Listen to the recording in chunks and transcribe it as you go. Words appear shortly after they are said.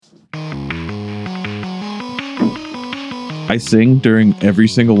I sing during every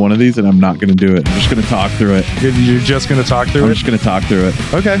single one of these, and I'm not going to do it. I'm just going to talk through it. You're just going to talk through it? I'm just going to talk through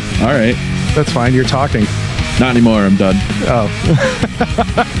it. Okay. All right. That's fine. You're talking. Not anymore. I'm done. Oh.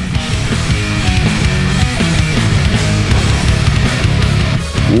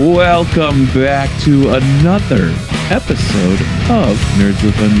 Welcome back to another episode of Nerds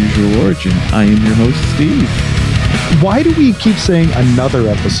of Unusual Origin. I am your host, Steve. Why do we keep saying another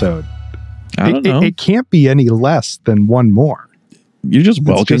episode? I don't know. It can't be any less than one more. You're just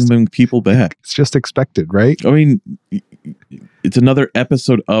welcoming people back. It's just expected, right? I mean, it's another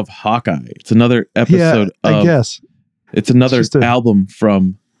episode of Hawkeye. It's another episode of... I guess. It's another album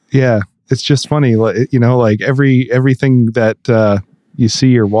from... Yeah, it's just funny. You know, like everything that you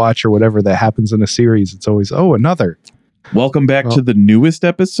see or watch or whatever that happens in a series, it's always, another. Welcome back to the newest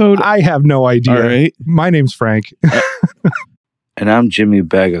episode. I have no idea. All right. My name's Frank. And I'm Jimmy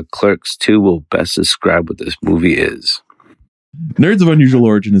Bag of Clerks 2 will best describe what this movie is. Nerds of Unusual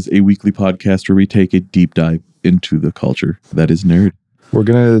Origin is a weekly podcast where we take a deep dive into the culture that is nerd. We're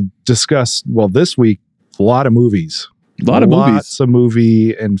going to discuss, this week, a lot of movies. Lots of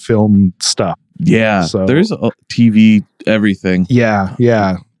movie and film stuff. Yeah. So, there's a TV, everything.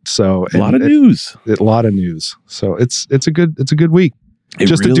 Yeah. So a lot of news. A lot of news. So it's a good week. It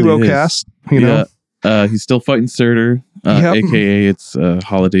just really a duo is. cast, you know. He's still fighting Surtur, aka it's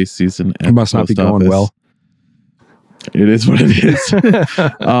holiday season. It must not be going well. It is what it is.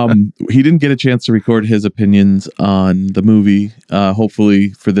 He didn't get a chance to record his opinions on the movie.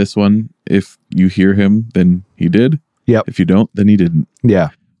 Hopefully for this one, if you hear him, then he did. Yep. If you don't, then he didn't. Yeah.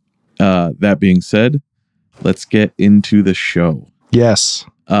 That being said, let's get into the show. Yes.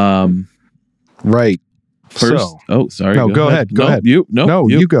 Right. First, sorry. No, go ahead. Go ahead. You go.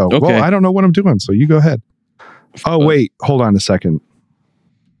 Okay. Well, I don't know what I'm doing, so you go ahead. Oh, wait. Hold on a second.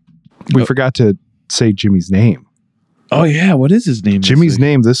 We forgot to say Jimmy's name. Oh, yeah. What is his name? Jimmy's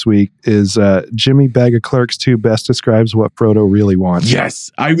name this week is Jimmy Bag of Clerks 2 best describes what Frodo really wants.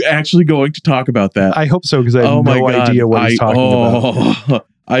 Yes. I'm actually going to talk about that. I hope so, because I have no idea what he's talking about.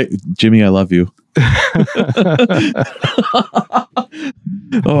 Jimmy, I love you.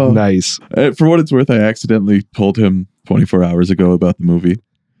 Nice. For what it's worth, I accidentally told him 24 hours ago about the movie.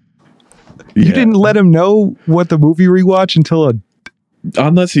 You didn't let him know what the movie rewatch until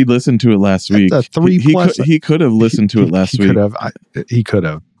unless he listened to it last week. A 3+. He could have listened to it last week. He could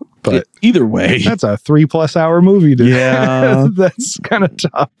have. But either way, that's a 3+ hour movie, dude. Yeah, that's kind of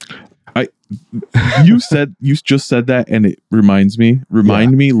tough. You just said that, and it reminds me.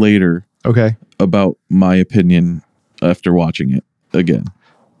 Remind me later. Okay. About my opinion after watching it again.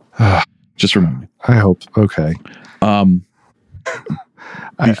 Just remind me. I hope. Okay.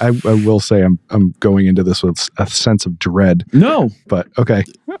 I will say I'm going into this with a sense of dread. No, but okay.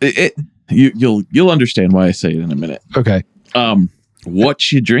 You'll understand why I say it in a minute. Okay.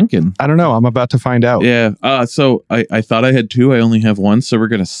 What you drinking? I don't know. I'm about to find out. Yeah. So I thought I had two. I only have one. So we're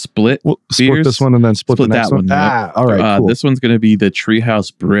gonna split. We'll split this one and then split the next one. Yep. All right. Cool. This one's gonna be the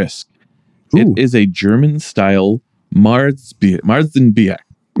Treehouse Brisk. Ooh. It is a German style Marzenbier.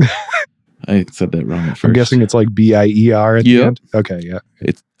 I said that wrong at first. I'm guessing it's like BIER at the end. Okay. Yeah.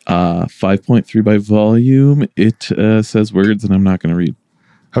 It's 5.3 by volume. It says words, and I'm not gonna read.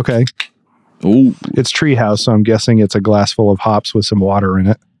 Okay. Oh, it's Treehouse, so I'm guessing it's a glass full of hops with some water in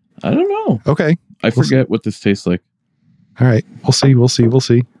it. I don't know. Okay. I forget what this tastes like. All right. We'll see.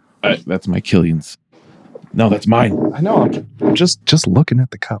 All right, that's my Killian's. No, that's mine. I know. I'm just looking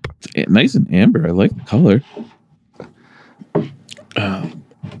at the cup. It's nice and amber. I like the color.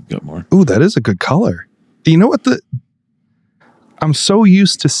 Got more. Ooh, that is a good color. You know what? I'm so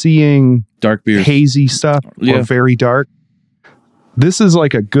used to seeing dark beers, hazy stuff, or very dark. This is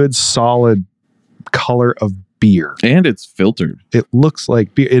like a good solid color of beer, and it's filtered. It looks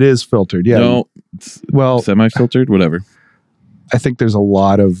like beer. It is filtered. Yeah. No. Semi-filtered. Whatever. I think there's a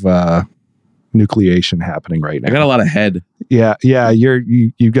lot of nucleation happening right now. I got a lot of head. Yeah.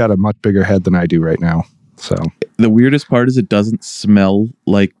 You've got a much bigger head than I do right now. So the weirdest part is it doesn't smell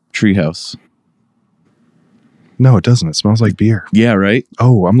like Treehouse. No, it doesn't. It smells like beer. Yeah, right?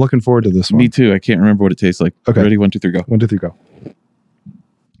 Oh, I'm looking forward to this one. Me too. I can't remember what it tastes like. Okay. Ready? 1, 2, 3, go. 1, 2, 3, go.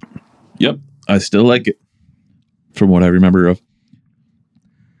 Yep. I still like it from what I remember of.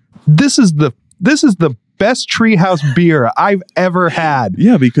 This is the best Treehouse beer I've ever had.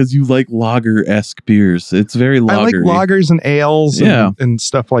 Yeah, because you like lager-esque beers. It's very lager. I like lagers and ales and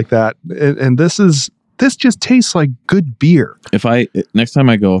stuff like that. And this just tastes like good beer. Next time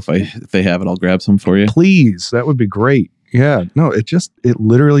I go, if they have it, I'll grab some for you. Please, that would be great. Yeah, no, it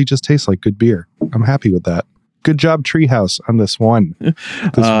literally just tastes like good beer. I'm happy with that. Good job, Treehouse, on this one.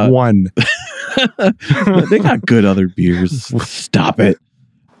 One. They got good other beers. Stop it.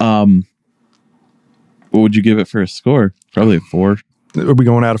 What would you give it for a score? Probably a 4. Are we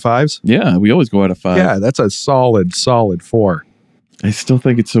going out of 5s? Yeah, we always go out of 5. Yeah, that's a solid 4. I still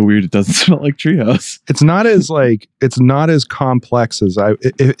think it's so weird. It doesn't smell like Treehouse. It's not as complex as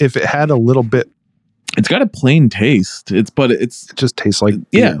if it had a little bit. It's got a plain taste. It just tastes like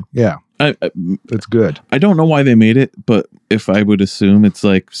yeah. beer. Yeah. It's good. I don't know why they made it, but if I would assume it's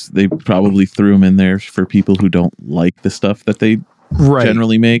like they probably threw them in there for people who don't like the stuff that they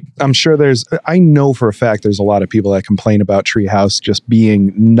generally make. I'm sure I know for a fact there's a lot of people that complain about Treehouse just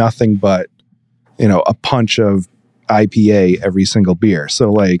being nothing but, a punch of IPA every single beer. So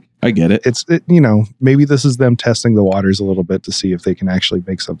like, I get it. Maybe this is them testing the waters a little bit to see if they can actually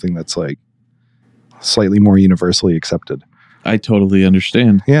make something that's like slightly more universally accepted. I totally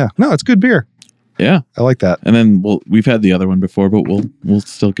understand. Yeah. No, it's good beer. Yeah. I like that. And then we've had the other one before, but we'll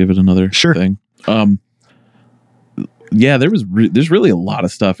still give it another thing. Yeah, there's really a lot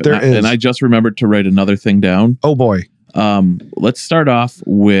of stuff. And I just remembered to write another thing down. Oh boy. Let's start off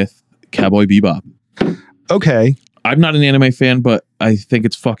with Cowboy Bebop. Okay. I'm not an anime fan, but I think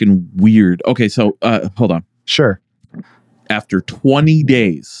it's fucking weird. Okay, so hold on. Sure. After 20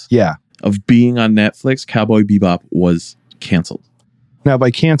 days of being on Netflix, Cowboy Bebop was canceled. Now,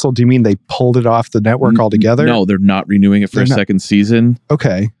 by canceled, do you mean they pulled it off the network altogether? No, they're not renewing it for a second season.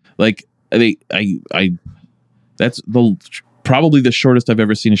 Okay. Like that's probably the shortest I've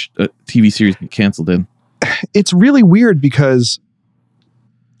ever seen a TV series get canceled in. It's really weird because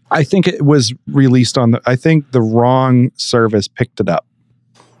I think it was released I think the wrong service picked it up.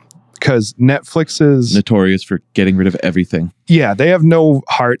 Because Netflix is notorious for getting rid of everything. Yeah, they have no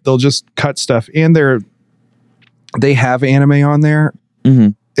heart. They'll just cut stuff, and they have anime on there.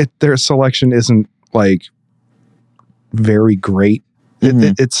 Mm-hmm. Their selection isn't like very great.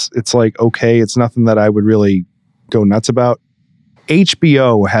 Mm-hmm. It's like okay. It's nothing that I would really go nuts about.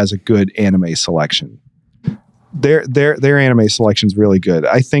 HBO has a good anime selection. Their anime selection is really good.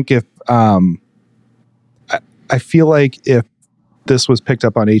 I think if I feel like if this was picked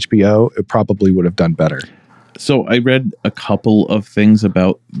up on HBO, it probably would have done better. So I read a couple of things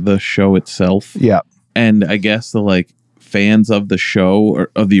about the show itself. Yeah. And I guess the fans of the show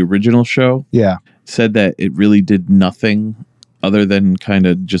or of the original show said that it really did nothing other than kind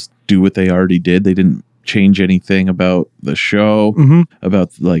of just do what they already did. They didn't change anything about the show,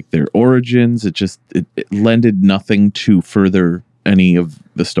 about their origins. It lended nothing to further any of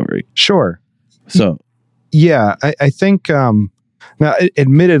the story. Sure. So yeah, I think now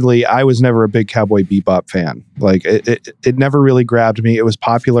admittedly I was never a big Cowboy Bebop fan. Like it never really grabbed me. It was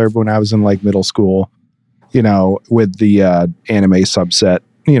popular when I was in middle school, with the anime subset,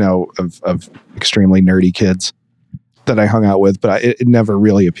 of extremely nerdy kids that I hung out with, but it never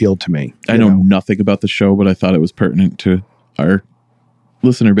really appealed to me. I know nothing about the show, but I thought it was pertinent to our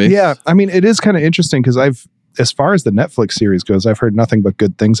listener base. Yeah, I mean, it is kind of interesting because as far as the Netflix series goes, I've heard nothing but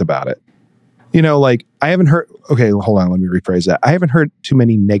good things about it. I haven't heard, okay, hold on, let me rephrase that. I haven't heard too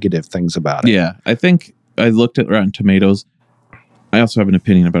many negative things about it. Yeah, I think I looked at Rotten Tomatoes. I also have an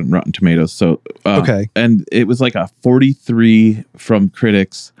opinion about Rotten Tomatoes. So, okay. And it was like a 43 from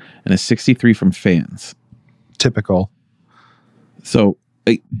critics and a 63 from fans. Typical. So,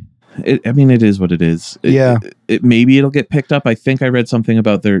 it is what it is. Maybe it'll get picked up. I think I read something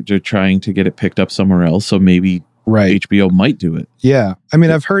about they're trying to get it picked up somewhere else. So maybe HBO might do it. Yeah. I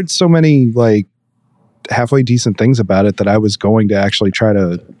mean, I've heard so many halfway decent things about it that I was going to actually try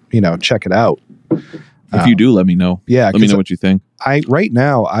to, check it out. If you do, let me know. Yeah. Let me know what you think. Right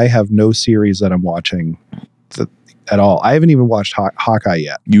now I have no series that I'm watching at all. I haven't even watched Hawkeye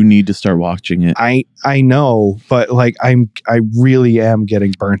yet. You need to start watching it. I know, but I really am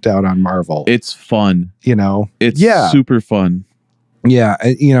getting burnt out on Marvel. It's fun. It's super fun. Yeah.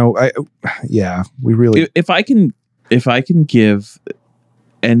 We really, if I can give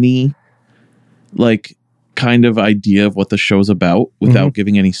any kind of idea of what the show's about without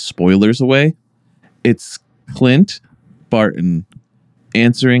giving any spoilers away, it's Clint Barton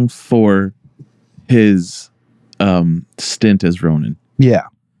answering for his stint as Ronin. Yeah.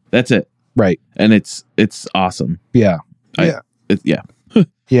 That's it. Right. And it's awesome. Yeah. It's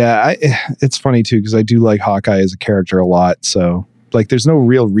funny too, because I do like Hawkeye as a character a lot. So there's no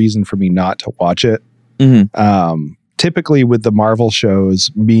real reason for me not to watch it. Mm-hmm. Typically with the Marvel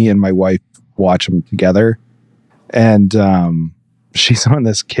shows, me and my wife watch them together. And she's on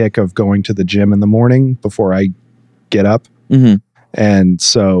this kick of going to the gym in the morning before I get up. Mm-hmm. And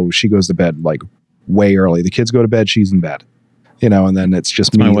so she goes to bed way early. The kids go to bed, she's in bed. you know, and then it's just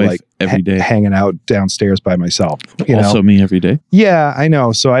It's me my wife like every day. hanging out downstairs by myself. You Also know? me every day. Yeah, I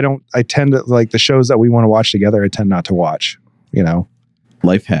know. So I tend to like the shows that we want to watch together. I tend not to watch, you know?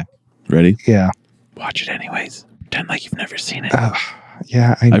 Life hack. Ready? Yeah. Watch it anyways. Pretend like you've never seen it.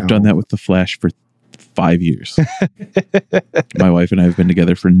 Yeah, I know. I've done that with The Flash for 5 years. My wife and I have been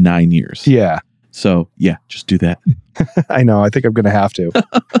together for 9 years. Yeah, So yeah, just do that. I know. I think I'm going to have to.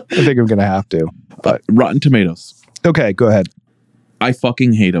 But Rotten Tomatoes. okay, go ahead. I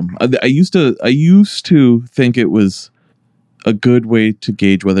fucking hate them. I used to think it was a good way to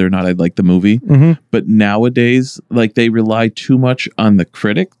gauge whether or not I'd like the movie. Mm-hmm. But nowadays, like, they rely too much on the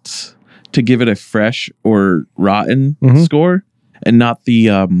critics to give it a fresh or rotten Mhm. score, and not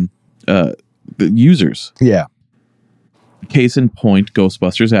the users. Yeah. Case in point,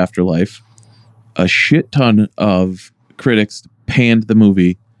 Ghostbusters Afterlife. A shit ton of critics panned the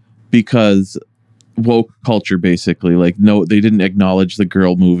movie because woke culture, basically. Like, no, they didn't acknowledge the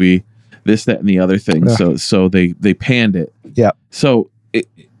girl movie, this, that, and the other thing. Ugh. So they panned it. Yeah. So it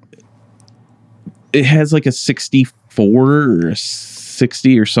has like a 64 or a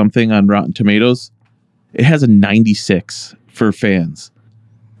 60 or something on Rotten Tomatoes. It has a 96 for fans.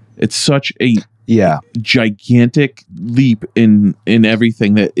 It's such a Yeah. gigantic leap in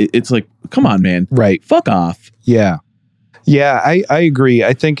everything that it's like, come on, man, Right. fuck off. Yeah. Yeah, I agree.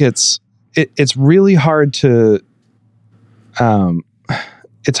 I think it's really hard to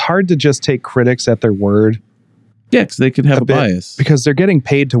it's hard to just take critics at their word Yeah, because they could have a bit, bias. because they're getting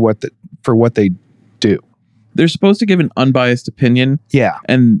paid to for what they do. They're supposed to give an unbiased opinion, Yeah.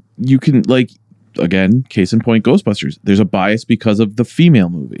 and you can, like, again, case in point, Ghostbusters. There's a bias because of the female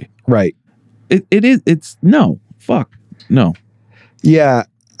movie. Right. It's no, fuck, no. Yeah.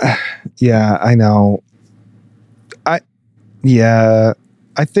 Yeah, I know. I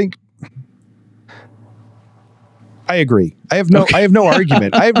think I agree. I have no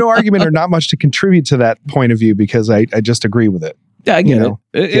argument. I have no argument or not much to contribute to that point of view, because I just agree with it. Yeah, I get You know,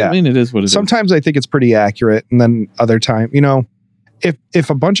 it. yeah. I mean, it is what it is. Sometimes I think it's pretty accurate, and then other time, you know, if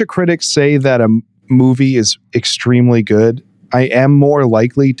a bunch of critics say that a movie is extremely good, I am more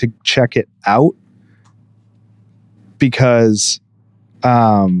likely to check it out, because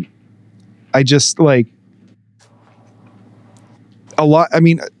I just like a lot. I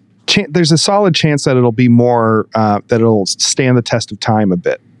mean, there's a solid chance that it'll be more that it'll stand the test of time a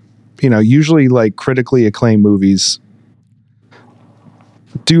bit. You know, usually like critically acclaimed movies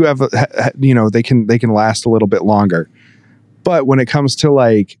do have you know, they can last a little bit longer. But when it comes to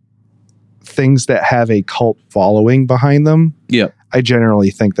like things that have a cult following behind them, Yeah. I generally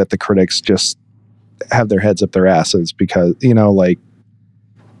think that the critics just have their heads up their asses, because, you know, like,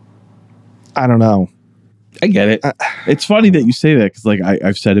 I don't know. I get it. It's funny that you say that, because, like,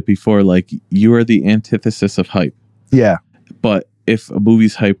 I've said it before, like, you are the antithesis of hype. Yeah. But if a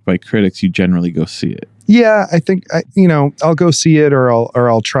movie's hyped by critics, you generally go see it. Yeah, I think you know, I'll go see it, or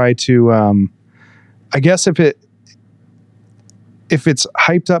I'll try to I guess if it's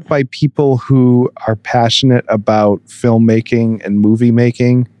hyped up by people who are passionate about filmmaking and movie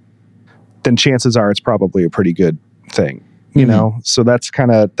making, then chances are it's probably a pretty good thing, you know? So that's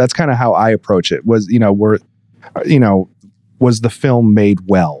kind of how I approach it. Was, you know, was the film made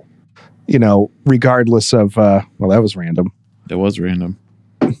well, you know, regardless of, well, that was random. That was random.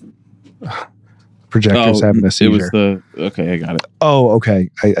 Projector's having a seizure. It was okay, I got it. Oh, okay.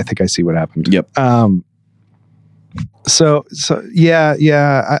 I think I see what happened. Yep. So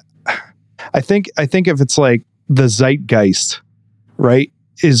yeah. I think if it's like the zeitgeist, right,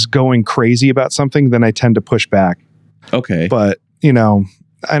 is going crazy about something, then I tend to push back. Okay. But, you know,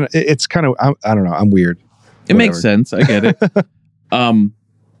 it's kind of, I don't know. I'm weird. It makes sense. I get it. On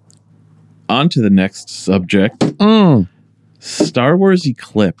to the next subject. Star Wars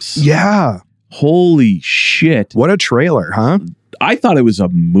Eclipse. Yeah. Holy shit. What a trailer, huh? I thought it was a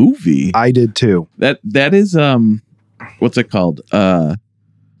movie. I did too. That is what's it called?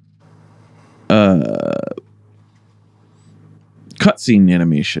 Cutscene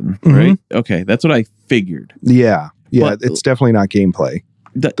animation, right? Okay, that's what I figured. Yeah. Yeah. But- It's definitely not gameplay.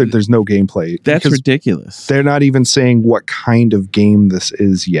 There's no gameplay. That's because ridiculous. they're not even saying what kind of game this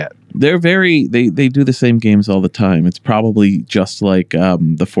is yet. They're very they do the same games all the time. It's probably just like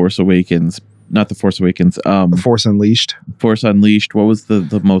the Force Awakens, not the Force Awakens. Force Unleashed. Force Unleashed. What was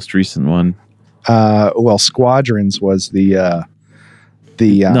the most recent one? Well, Squadrons was the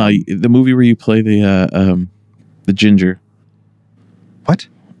No, the movie where you play the ginger. What?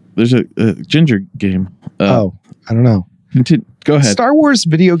 There's a ginger game. I don't know. Go ahead. Star Wars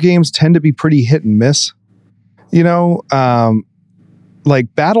video games tend to be pretty hit and miss. You know,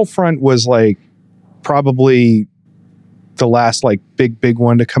 like Battlefront was like probably the last like big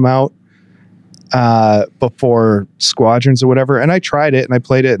one to come out before Squadrons or whatever. And I tried it and I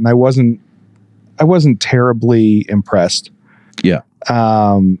played it and I wasn't terribly impressed. Yeah.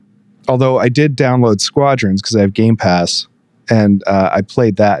 Although I did download Squadrons because I have Game Pass, and I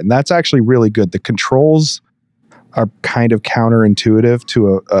played that, and that's actually really good. The controls are kind of counterintuitive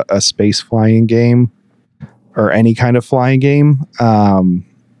to a space flying game or any kind of flying game.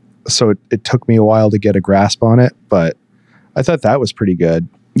 So it took me a while to get a grasp on it, but I thought that was pretty good.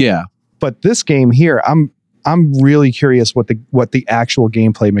 Yeah. But this game here, I'm really curious what the actual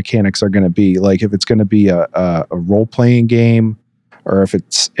gameplay mechanics are going to be. Like if it's going to be a role playing game, or if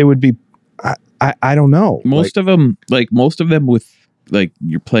it would be, I don't know. Most of them with like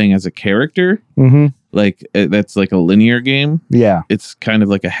you're playing as a character, Mm-hmm. like that's like a linear game. Yeah. It's kind of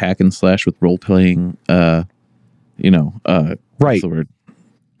like a hack and slash with role playing. Right. What's the word?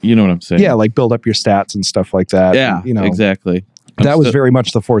 You know what I'm saying? Yeah, like build up your stats and stuff like that. Yeah. And, exactly. That was very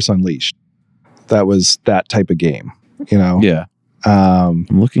much the Force Unleashed. That was that type of game. Yeah. I'm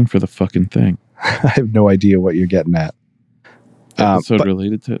looking for the fucking thing. I have no idea what you're getting at. Episode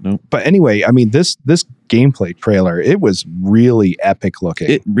related to it? No. But anyway, I mean, this gameplay trailer, it was really epic looking.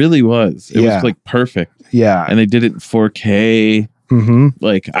 It really was. It was like perfect. Yeah. And they did it in 4K. Mm-hmm.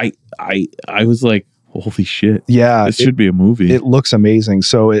 Like I was like, holy shit. Yeah. This should be a movie. It looks amazing.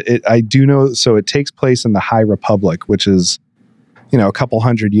 So I do know. So it takes place in the High Republic, which is, a couple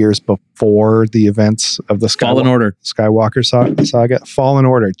hundred years before the events of the Fallen Order. Skywalker saga. Fallen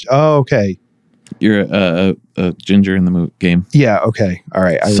Order. Oh, okay. You're a ginger in the game. Yeah. Okay. All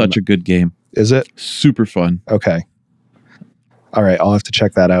right. Such a good game. Is it? Super fun. Okay. All right. I'll have to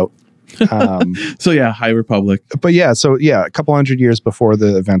check that out. So yeah, High Republic. But yeah, a couple hundred years before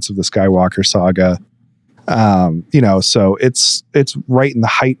the events of the Skywalker saga. So it's right in the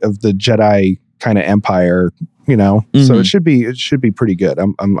height of the Jedi kind of empire. Mm-hmm. So it should be pretty good.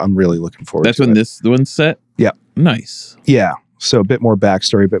 I'm really looking forward. That's to when it. the one's set. Yeah. Nice. Yeah. So a bit more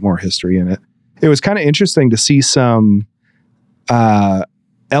backstory, a bit more history in it. It was kind of interesting to see some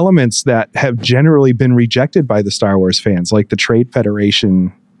elements that have generally been rejected by the Star Wars fans, like the Trade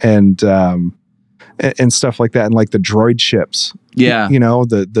Federation and stuff like that, and like the droid ships. Yeah.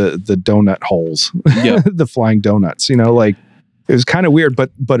 The donut holes. Yeah. The flying donuts. Like it was kind of weird,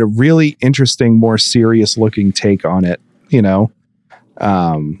 but a really interesting, more serious looking take on it.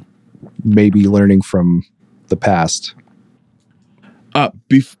 Maybe learning from the past.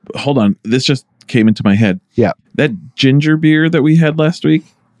 Hold on. This just came into my head. Yeah. That ginger beer that we had last week,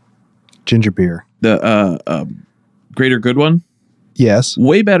 Ginger beer. the Greater Good one, Yes.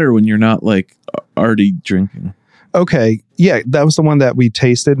 way better when you're not like already drinking. Okay. Yeah. That was the one that we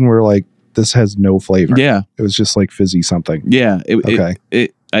tasted and we're like, this has no flavor. Yeah. It was just like fizzy something. Yeah. Okay.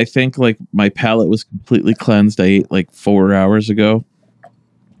 I think like my palate was completely cleansed. I ate like 4 hours ago,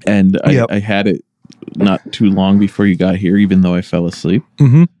 and I had it not too long before you got here, even though I fell asleep.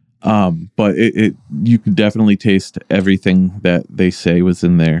 Mm-hmm. But you could definitely taste everything that they say was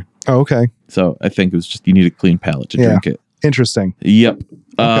in there. Oh, okay. So I think it was just you need a clean palate to drink it. Interesting. Yep.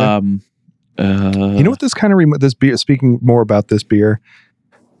 Okay. You know what this kind of this beer, speaking more about this beer,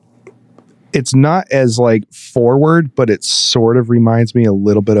 it's not as like forward, but it sort of reminds me a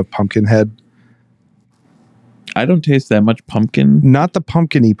little bit of Pumpkinhead. I don't taste that much pumpkin. Not the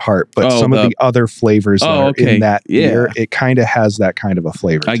pumpkin-y part, but some of the other flavors that are in that beer. It kind of has that kind of a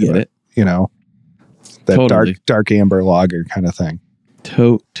flavor. I get it. That Totally. dark amber lager kind of thing.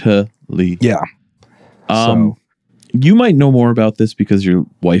 Totally. Yeah. You might know more about this because your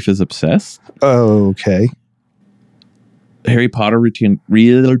wife is obsessed. Okay. Harry Potter return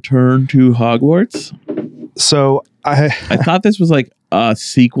to Hogwarts. So I thought this was like a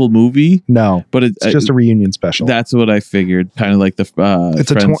sequel movie. No, but it's just a reunion special. That's what I figured. Kind of like the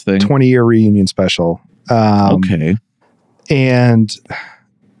it's Friends a thing. 20-year reunion special. Okay. And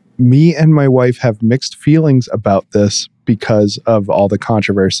me and my wife have mixed feelings about this because of all the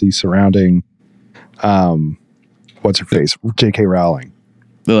controversy surrounding what's her face, J.K. Rowling.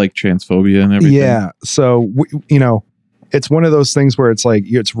 The like transphobia and everything. Yeah. So it's one of those things where it's like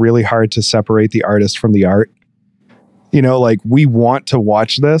it's really hard to separate the artist from the art. Like we want to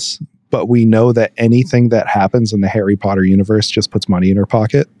watch this, but we know that anything that happens in the Harry Potter universe just puts money in her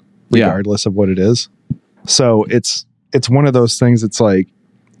pocket, regardless of what it is. So it's one of those things. It's like,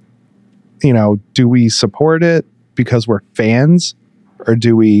 do we support it because we're fans, or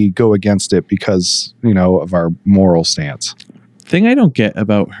do we go against it because, of our moral stance? Thing I don't get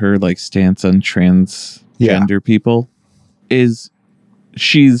about her like stance on transgender people is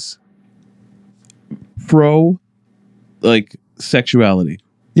she's pro like sexuality.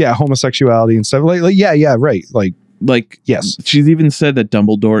 Yeah, homosexuality and stuff. Like right. Like like, Yes. she's even said that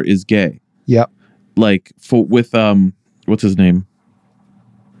Dumbledore is gay. Yep. Like with what's his name?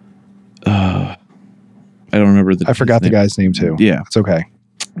 I don't remember I forgot the name. guy's name too. Yeah. It's okay.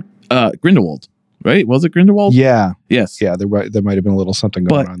 Grindelwald, right? Was it Grindelwald? Yeah. Yes. Yeah. There might have been a little something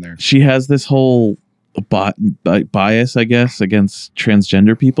going on there. She has this whole bias, I guess, against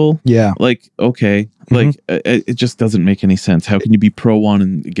transgender people. Yeah. Like, okay, like it just doesn't make any sense. How can you be pro one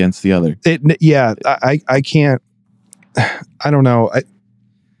and against the other? I can't. I don't know.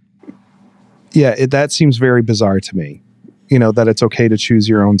 That seems very bizarre to me. You know, that it's okay to choose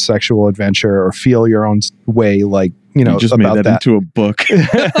your own sexual adventure or feel your own way. Like, you know, You just about made that into a book.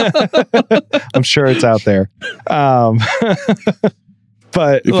 I'm sure it's out there.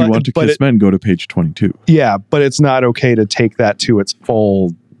 But If you want to kiss men, go to page 22. Yeah, but it's not okay to take that to its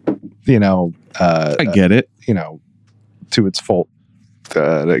full, you know, I get it. you know, to its full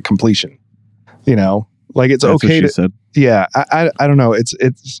completion. You know, like it's That's okay what she to. said. Yeah, I don't know.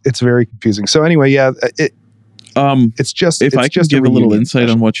 It's very confusing. So anyway, yeah, it's just If it's I can just give a little reunion insight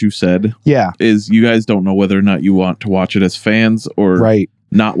session. on what you said, Yeah, is you guys don't know whether or not you want to watch it as fans or right.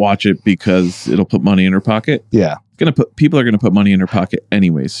 not watch it because it'll put money in her pocket. Yeah, People are gonna put money in her pocket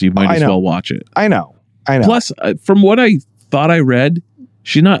anyway, so you might I as know. well watch it. I know. Plus, from what I thought I read,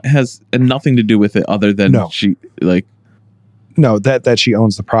 she has nothing to do with it other than No. she like. No, that she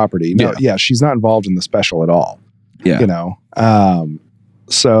owns the property. No, yeah, she's not involved in the special at all. Yeah. You know,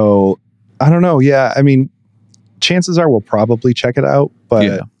 so I don't know. Yeah, I mean, chances are we'll probably check it out, but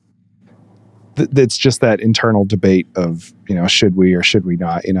Yeah. it's just that internal debate of, you know, should we or should we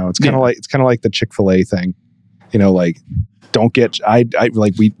not? You know, it's kind of like the Chick-fil-A thing. You know, like don't get I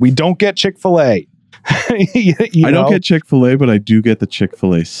like we don't get Chick-fil-A. I don't get Chick-fil-A, but I do get the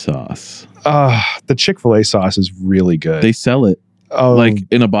Chick-fil-A sauce. The Chick-fil-A sauce is really good. They sell it like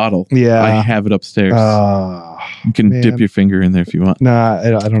in a bottle. yeah. I have it upstairs. You can man. dip your finger in there if you want. Nah, I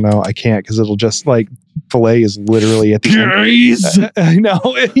don't know. I can't because it'll just like filet is literally at the end. I know.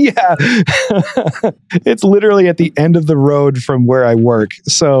 Yeah. It's literally at the end of the road from where I work.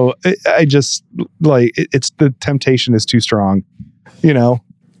 So I just like it's the temptation is too strong. You know,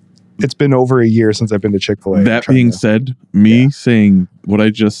 it's been over a year since I've been to Chick-fil-A. That being said, saying what I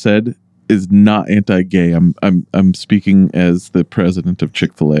just said is not anti-gay. I'm speaking as the president of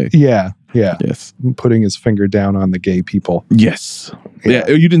Chick-fil-A. Yeah. Yes. Putting his finger down on the gay people. Yes. Yeah.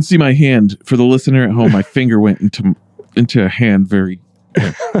 You didn't see my hand. For the listener at home, my finger went into a hand very.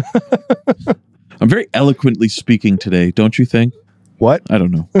 I'm very eloquently speaking today, don't you think? What? I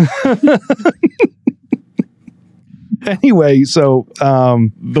don't know. Anyway, so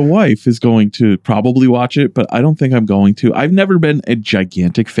The wife is going to probably watch it, but I don't think I'm going to. I've never been a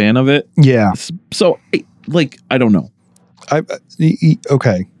gigantic fan of it. yeah. So, I don't know.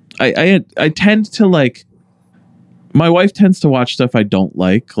 Okay. I tend to like. My wife tends to watch stuff I don't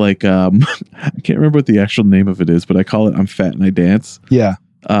like. Like, I can't remember what the actual name of it is, but I call it "I'm Fat and I Dance." Yeah.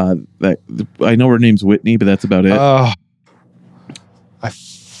 That I know her name's Whitney, but that's about it. I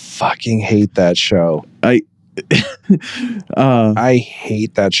fucking hate that show. I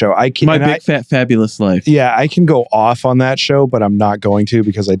hate that show. My Big Fat Fabulous Life. Yeah, I can go off on that show, but I'm not going to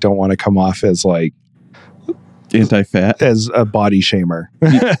because I don't want to come off as like Anti-fat. as a body shamer.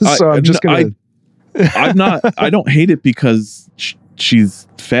 So I'm just gonna. I'm not. I don't hate it because she's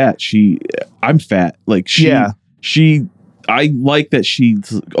fat. I'm fat. Like Yeah. I like that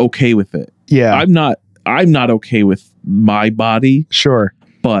she's okay with it. Yeah. I'm not okay with my body, Sure.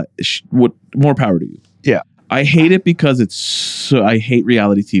 but what more power to you? Yeah. I hate it because I hate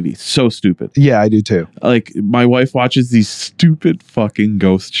reality TV. So stupid. Yeah, I do too. Like my wife watches these stupid fucking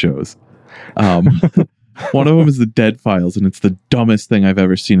ghost shows. One of them is the Dead Files, and it's the dumbest thing I've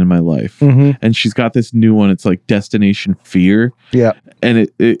ever seen in my life. Mm-hmm. And she's got this new one. It's like Destination Fear. Yeah. And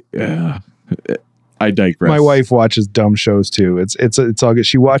I digress. My wife watches dumb shows too. It's all good.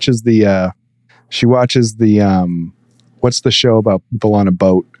 She watches the what's the show about people on a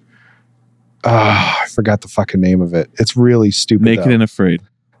boat? I forgot the fucking name of it. It's really stupid. Naked and Afraid.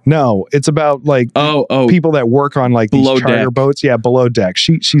 No, it's about like people that work on like these Below charter Deck. boats. Yeah, Below Deck.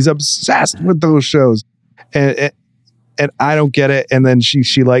 She's obsessed with those shows, and I don't get it. And then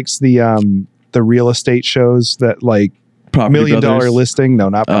she likes the real estate shows that like Property $1 Million Brothers. Listing. No,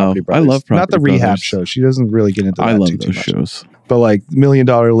 not Property I Brothers. love not the Property rehab Brothers. show. She doesn't really get into that I love too those much. shows. But like $1 Million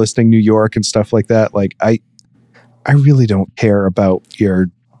Listing New York and stuff like that. Like I really don't care about your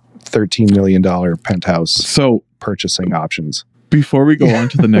 $13 million penthouse So purchasing options. before we go on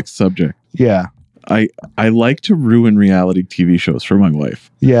to the next subject, Yeah. I like to ruin reality TV shows for my wife.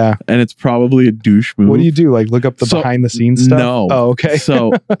 Yeah. And it's probably a douche move. What do you do? Like look up the So, behind the scenes stuff? no. Oh, okay.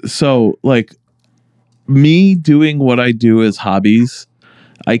 So like me doing what I do as hobbies,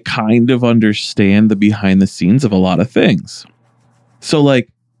 I kind of understand the behind the scenes of a lot of things. So like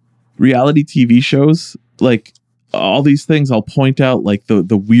reality TV shows, like all these things, I'll point out like the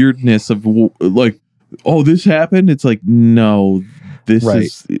weirdness of like, oh, this happened. It's like, no, this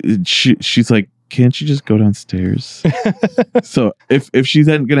is, she's like, can't you just go downstairs? So if she's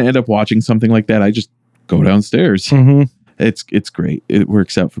then going to end up watching something like that, I just go downstairs. Mm-hmm. It's great. It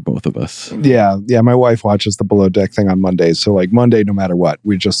works out for both of us. Yeah. My wife watches the Below Deck thing on Mondays. So like Monday, no matter what,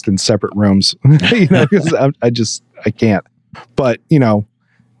 we're just in separate rooms. Because I can't. But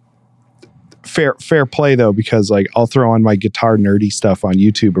fair play though, because like I'll throw on my guitar nerdy stuff on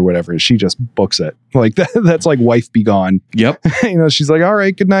YouTube or whatever, and she just books it. Like that's like wife be gone. Yep. She's like, all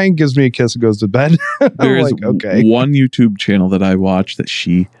right, good night, gives me a kiss and goes to bed. There is like, okay. one YouTube channel that I watch that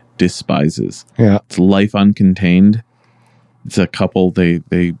she despises. Yeah. It's Life Uncontained. It's a couple. They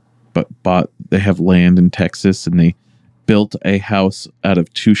have land in Texas, and they built a house out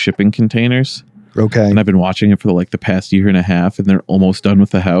of 2 shipping containers. Okay. And I've been watching it for like the past year and a half, and they're almost done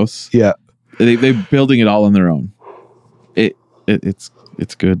with the house. Yeah. They're building it all on their own.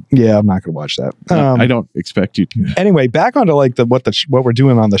 It's good. Yeah, I'm not gonna watch that. I don't expect you to. Anyway, back onto like what we're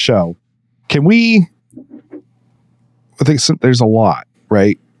doing on the show. Can we? I think there's a lot,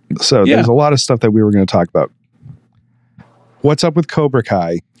 right? So there's a lot of stuff that we were going to talk about. What's up with Cobra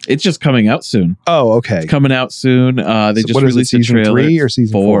Kai? It's just coming out soon. Oh, okay. It's coming out soon. They just what is it, released a season trailer. 3 or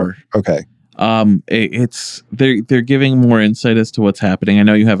season 4? Okay. They're giving more insight as to what's happening. I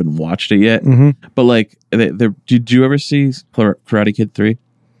know you haven't watched it yet, but like, did you ever see Karate Kid 3?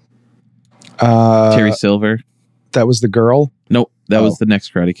 Terry Silver. That was the girl? Nope, that was the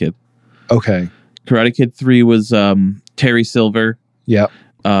next Karate Kid. Okay. Karate Kid 3 was Terry Silver. Yeah.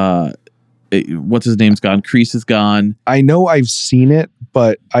 What's his name's gone? Kreese is gone. I know I've seen it,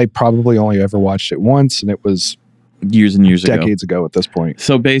 but I probably only ever watched it once, and it was years and years decades ago at this point.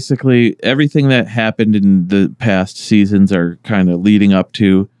 So basically, everything that happened in the past seasons are kind of leading up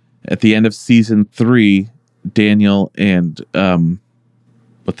to, at the end of season 3, Daniel and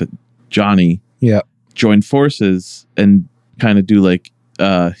Johnny join forces and kind of do like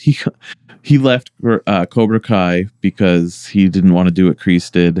he left Cobra Kai because he didn't want to do what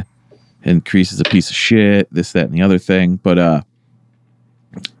Kreese did, and Kreese is a piece of shit, this, that, and the other thing. But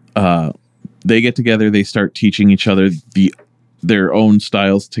they get together, they start teaching each other their own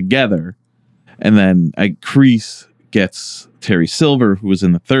styles together, and then Kreese gets Terry Silver, who was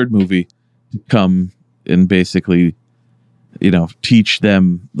in the 3rd movie, to come and basically, teach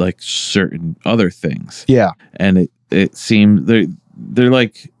them like certain other things. Yeah, and it seemed they're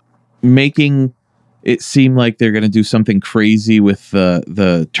like making it seem like they're going to do something crazy with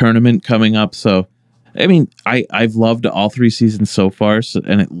the tournament coming up. So, I mean, I've loved all 3 seasons so far,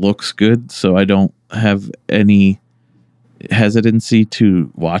 and it looks good. So I don't have any hesitancy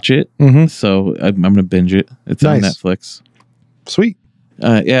to watch it. So I'm going to binge it. It's on Netflix. Sweet.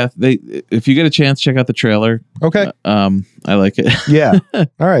 If you get a chance, check out the trailer. Okay. I like it. Yeah. All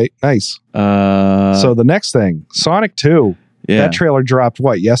right. Nice. So the next thing, Sonic 2. Yeah. That trailer dropped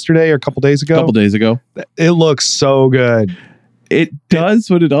yesterday or a couple days ago? A couple days ago. It looks so good. It does,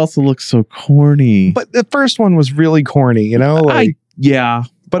 but it also looks so corny. But the first one was really corny, but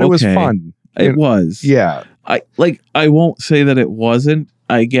it was fun. It was. Yeah. I won't say that it wasn't.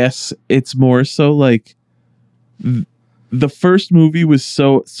 I guess it's more so like the first movie was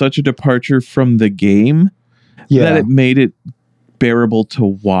such a departure from the game that it made it bearable to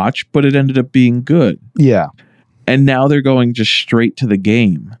watch, but it ended up being good. Yeah. And now they're going just straight to the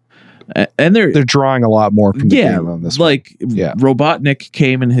game. And they're drawing a lot more from the game on this one. Robotnik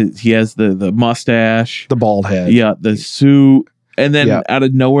came and he has the mustache, the bald head, the suit, and then out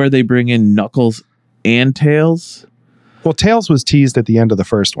of nowhere they bring in Knuckles and Tails. Well, Tails was teased at the end of the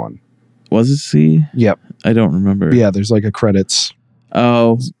first one. Was it? See? Yep. I don't remember. Yeah, there's like a credits.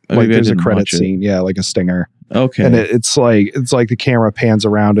 Oh, like there's a credit scene. Yeah, like a stinger. Okay. And it's like the camera pans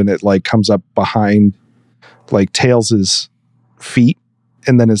around and it like comes up behind like Tails's feet,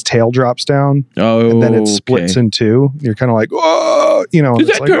 and then his tail drops down. Oh, and then it splits in 2. You're kind of like, whoa, and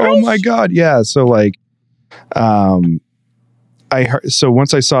it's like, Tails? Oh my god, yeah. So like, I heard, so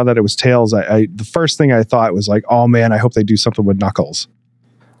once I saw that it was Tails, I the first thing I thought was like, oh man, I hope they do something with Knuckles,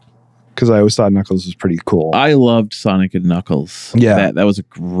 because I always thought Knuckles was pretty cool. I loved Sonic and Knuckles. Yeah, that was a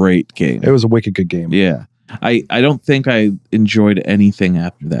great game. It was a wicked good game. Yeah. I don't think I enjoyed anything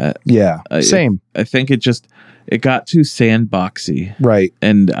after that. Yeah, same. I think it got too sandboxy. Right.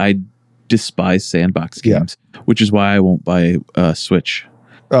 And I despise sandbox games, which is why I won't buy a Switch.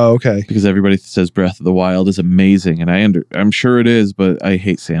 Oh, okay. Because everybody says Breath of the Wild is amazing, and I'm sure it is, but I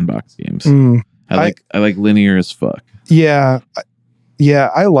hate sandbox games. I like linear as fuck. Yeah,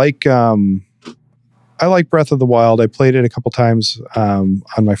 I like Breath of the Wild. I played it a couple times on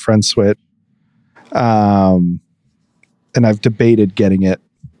my friend's Switch, and I've debated getting it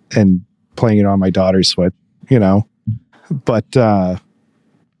and playing it on my daughter's Switch. But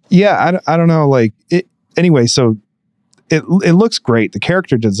yeah, I don't know. Like it anyway. So it looks great. The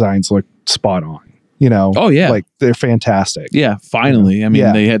character designs look spot on. Oh yeah, like they're fantastic. Yeah, finally. I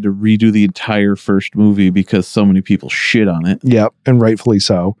mean, they had to redo the entire first movie because so many people shit on it. Yep, and rightfully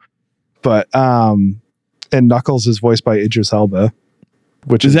so. But and Knuckles is voiced by Idris Elba,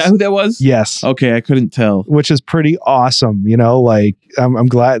 which is that who that was? Yes. Okay, I couldn't tell. Which is pretty awesome. Like I'm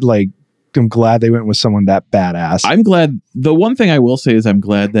glad. Like I'm glad they went with someone that badass. I'm glad. The one thing I will say is I'm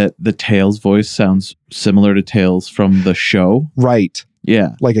glad that the Tails voice sounds similar to Tails from the show. Right.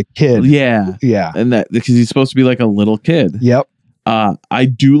 Yeah. Like a kid. Yeah. Yeah. And that because he's supposed to be like a little kid. Yep. I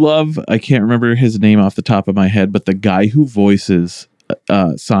do love, I can't remember his name off the top of my head, but the guy who voices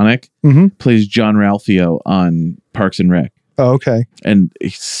Sonic plays John Ralphio on Parks and Rec. Oh, okay. And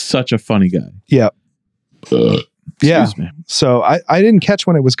he's such a funny guy. Yep. Excuse me. So I didn't catch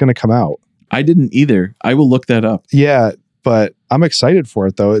when it was going to come out. I didn't either. I will look that up. Yeah, but I'm excited for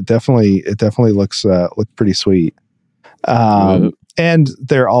it though. It definitely looks pretty sweet. And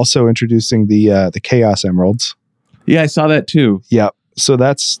they're also introducing the Chaos Emeralds. Yeah, I saw that too. Yep. So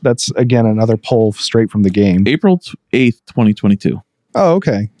that's again another pull straight from the game. April 8th, 2022. Oh,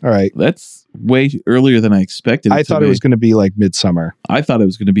 okay. All right. That's way earlier than I expected. I thought it was going to be like midsummer. I thought it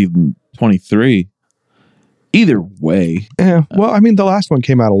was going to be 23. Either way. Yeah. Well, I mean, the last one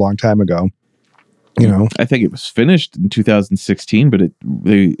came out a long time ago. I think it was finished in 2016, but I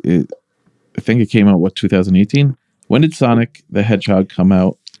think it came out 2018. When did Sonic the Hedgehog come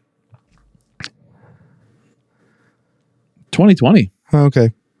out? 2020. Oh,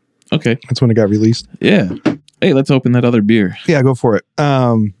 okay. Okay. That's when it got released. Yeah. Hey, let's open that other beer. Yeah, go for it.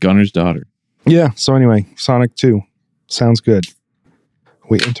 Gunner's Daughter. Yeah. So anyway, Sonic 2. Sounds good.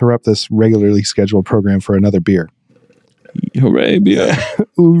 We interrupt this regularly scheduled program for another beer. Hooray, beer.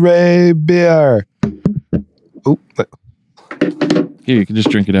 Hooray, beer. Oh. Here, you can just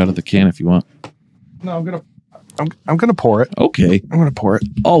drink it out of the can if you want. No, I'm gonna pour it. Okay. I'm gonna pour it.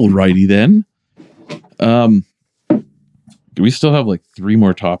 Alrighty then. We still have like 3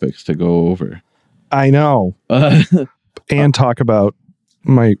 more topics to go over. I know. And talk about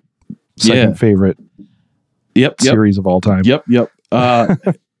my second favorite series of all time. Yep.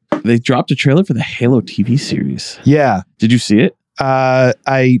 They dropped a trailer for the Halo TV series. Yeah. Did you see it? A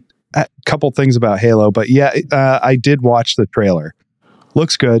couple things about Halo, but yeah, I did watch the trailer.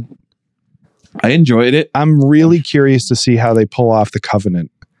 Looks good. I enjoyed it. I'm really curious to see how they pull off the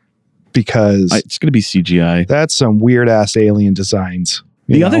Covenant because it's going to be CGI. That's some weird ass alien designs.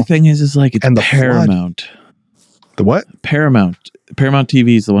 The other thing is like it's Paramount. The what? Paramount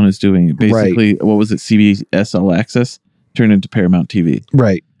TV is the one who's doing it. Basically, what was it? CBS All Access turned into Paramount TV.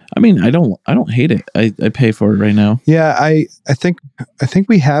 Right. I mean, I don't hate it. I pay for it right now. Yeah, I think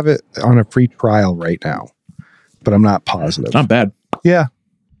we have it on a free trial right now, but I'm not positive. Not bad. Yeah.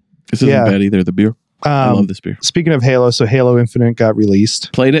 This isn't bad either, the beer. I love this beer. Speaking of Halo, so Halo Infinite got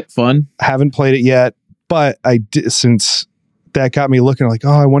released. Played it, fun. Haven't played it yet, but I did, since that got me looking like,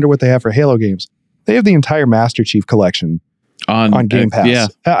 I wonder what they have for Halo games. They have the entire Master Chief collection on Game Pass. Yeah.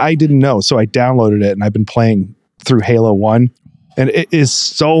 I didn't know, so I downloaded it and I've been playing through Halo 1. And it is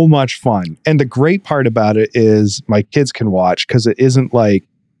so much fun. And the great part about it is my kids can watch because it isn't like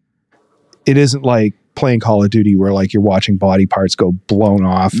playing Call of Duty where like you're watching body parts go blown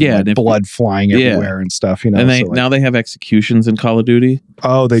off and like blood flying everywhere and stuff, And now they have executions in Call of Duty.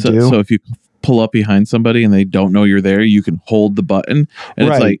 Oh, they do? So if you pull up behind somebody and they don't know you're there, you can hold the button. And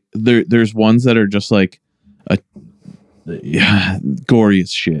it's like there's ones that are just like gory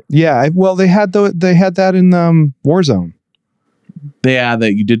as shit. Yeah, well they had that in Warzone. Yeah,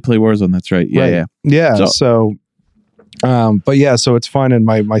 that you did play Warzone. That's right. Yeah. So but yeah, so it's fun, and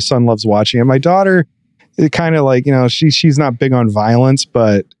my son loves watching it. My daughter, it kind of like she's not big on violence,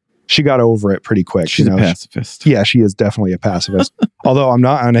 but she got over it pretty quick. She's a pacifist. She is definitely a pacifist. Although I'm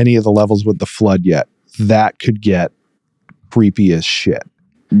not on any of the levels with the Flood yet. That could get creepy as shit.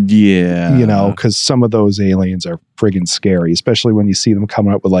 Yeah, because some of those aliens are friggin' scary, especially when you see them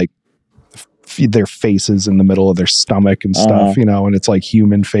coming up with like their faces in the middle of their stomach and stuff, and it's like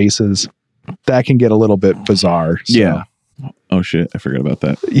human faces. That can get a little bit bizarre. So. Yeah. Oh shit, I forgot about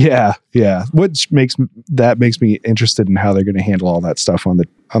that. Yeah. Which makes me interested in how they're going to handle all that stuff on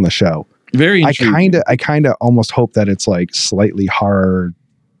the show. Very intriguing. I kind of almost hope that it's like slightly horror,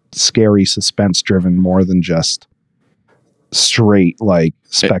 scary, suspense driven more than just straight like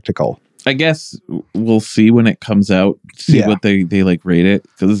spectacle. I guess we'll see when it comes out, see Yeah. what they like rate it.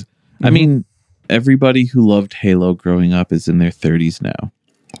 Because, I Mhm. mean, everybody who loved Halo growing up is in their 30s now.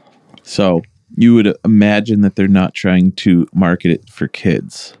 So you would imagine that they're not trying to market it for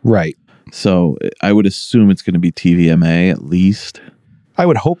kids. Right. So I would assume it's going to be TVMA at least. I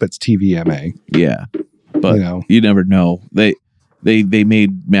would hope it's TVMA. Yeah. But You know. you never know. They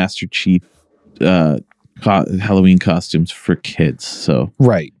made Master Chief Halloween costumes for kids. So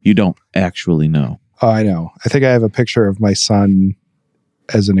Right. you don't actually know. Oh, I know. I think I have a picture of my son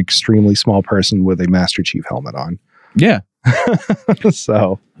as an extremely small person with a Master Chief helmet on. Yeah.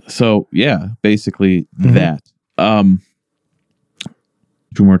 So, yeah, basically Mhm. that.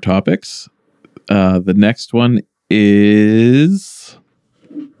 2 more topics. The next one is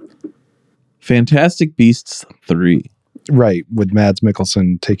Fantastic Beasts 3. right, with Mads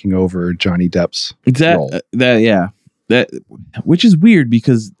Mikkelsen taking over Johnny Depp's role. That which is weird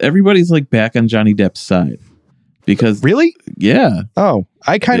because everybody's like back on Johnny Depp's side. Because Really? yeah, Oh,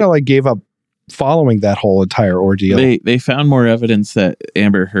 I kind of like gave up following that whole entire ordeal. they found more evidence that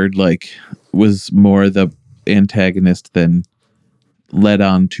Amber Heard like was more the antagonist than led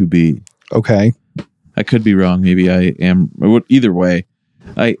on to be. Okay. I could be wrong. Maybe I am. Either way,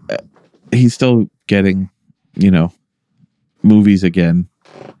 he's still getting, movies again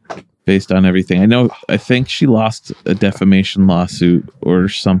based on everything. I think she lost a defamation lawsuit or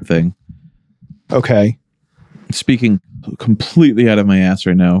something. Okay. Speaking completely out of my ass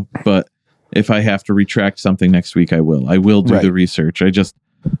right now, but if I have to retract something next week, I will. I will do Right. the research.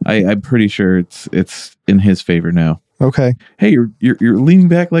 I'm pretty sure it's in his favor now. Okay. Hey, you're leaning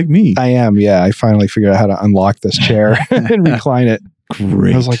back like me. I am. Yeah. I finally figured out how to unlock this chair and recline it.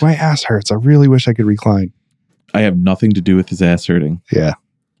 Great. I was like, my ass hurts. I really wish I could recline. I have nothing to do with his ass hurting. Yeah.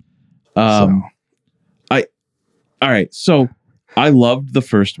 All right. So I loved the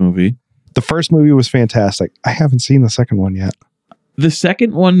first movie. The first movie was fantastic. I haven't seen the second one yet. The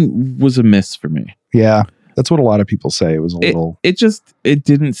second one was a miss for me. Yeah. That's what a lot of people say. It was a little. It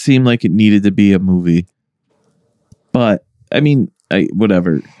didn't seem like it needed to be a movie. But I mean,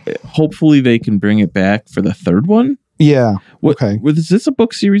 whatever. Hopefully they can bring it back for the third one. Yeah. Okay. Is this a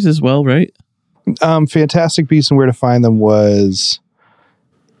book series as well, right? Fantastic Beasts and Where to Find Them was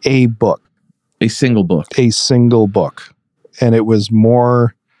a book, A single book. a single book. And it was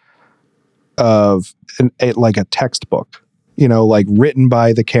more of like a textbook, like written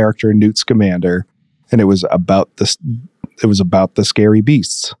by the character Newt Scamander. And it was about this. It was about the scary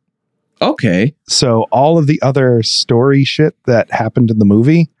beasts. Okay. So all of the other story shit that happened in the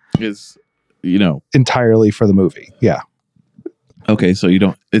movie Is, entirely for the movie. Yeah. okay. So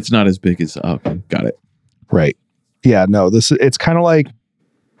it's not as big as, okay, got it. Right. Yeah. No, it's kind of like,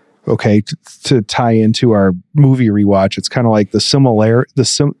 okay, to tie into our movie rewatch, it's kind of like the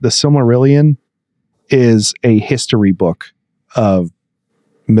Silmarillion is a history book of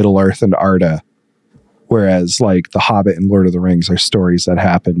Middle Earth and Arda, whereas like The Hobbit and Lord of the Rings are stories that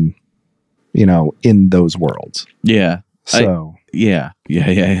happen, in those worlds. Yeah. So Yeah.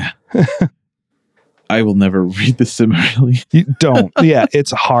 I will never read the Silmarillion. you don't. Yeah,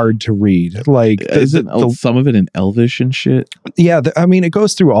 it's hard to read. Like, Isn't some of it in Elvish and shit? yeah, I mean, it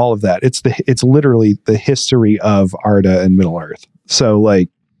goes through all of that. It's literally the history of Arda and Middle Earth. So like,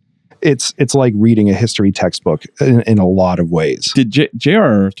 it's like reading a history textbook in a lot of ways. Did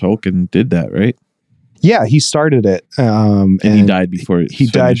J.R.R. Tolkien did that, right? Yeah, he started it, And he died before it He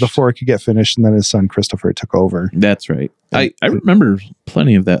was died finished. before it could get finished, and then his son Christopher took over. That's right. I remember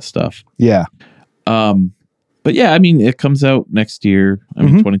plenty of that stuff. Yeah, But yeah, I mean, it comes out next year. I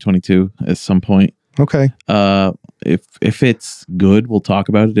mean, Mhm. 2022 at some point. okay, If it's good, we'll talk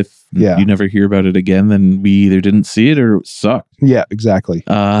about it. If Yeah. you never hear about it again, then we either didn't see it or it sucked. yeah, exactly.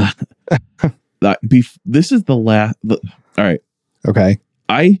 This is the last. All right. Okay,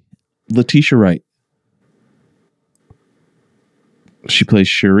 Letitia Wright. She plays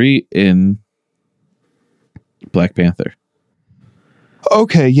Shuri in Black Panther.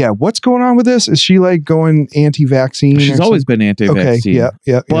 okay, yeah. What's going on with this? Is she like going anti-vaccine? She's or always something? been anti-vaccine. Okay,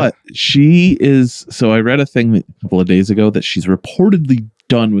 yeah. But she is. So I read a thing a couple of days ago that she's reportedly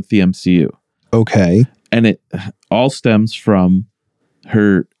done with the MCU. Okay, And it all stems from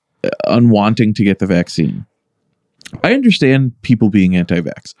her unwanting to get the vaccine. I understand people being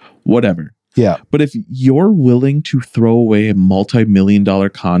anti-vax, whatever. yeah, But if you're willing to throw away a multi-million-dollar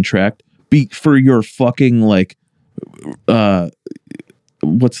contract for your fucking like,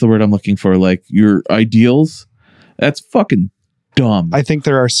 what's the word I'm looking for? Like your ideals, that's fucking dumb. I think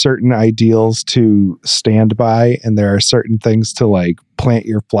there are certain ideals to stand by, and there are certain things to like plant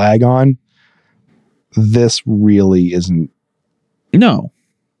your flag on. This really isn't. No.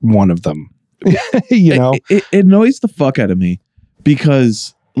 one of them. You know, it annoys the fuck out of me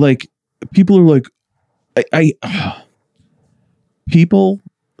because like people are like, people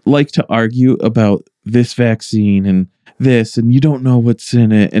like to argue about this vaccine and this, and you don't know what's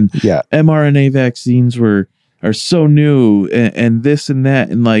in it, and mRNA vaccines are so new, and this and that,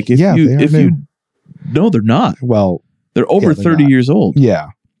 and like if you no, they're not. Well, they're over 30 years old. Yeah.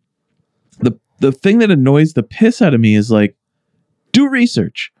 The thing that annoys the piss out of me is like, do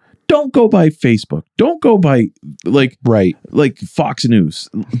research. Don't go by Facebook. Don't go by like Fox News.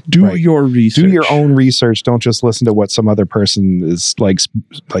 Do your research. Do your own research. Don't just listen to what some other person is like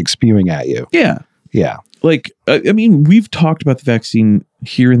spewing at you. Yeah. Yeah. Like, I mean, we've talked about the vaccine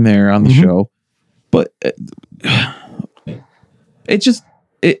here and there on the show, but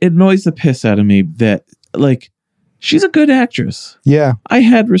it annoys the piss out of me that like, she's a good actress. Yeah. I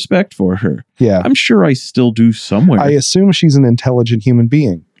had respect for her. Yeah. I'm sure I still do somewhere. I assume she's an intelligent human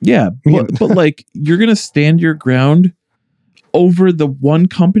being. Yeah. But like, you're going to stand your ground over the one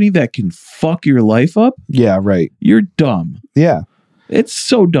company that can fuck your life up? Yeah, right. You're dumb. Yeah. It's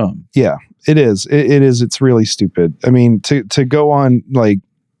so dumb. Yeah, it is. It is. It's really stupid. I mean, to go on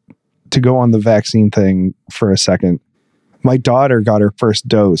the vaccine thing for a second, my daughter got her first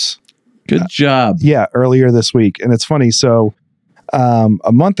dose. Good job. Yeah, earlier this week. And it's funny. So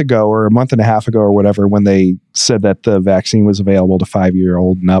a month ago or a month and a half ago or whatever, when they said that the vaccine was available to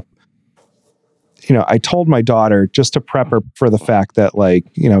 5-year-old and up, you know, I told my daughter just to prep her for the fact that, like,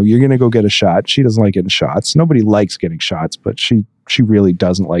 you know, you're going to go get a shot. She doesn't like getting shots. Nobody likes getting shots, but she really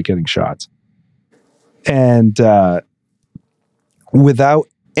doesn't like getting shots. And without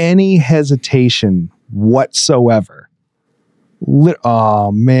any hesitation whatsoever,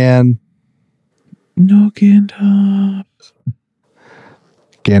 oh, man. No, Gandalf.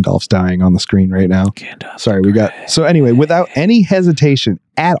 Gandalf's dying on the screen right now. Sorry, we got... So anyway, without any hesitation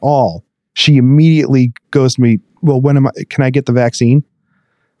at all, she immediately goes to me, well, can I get the vaccine?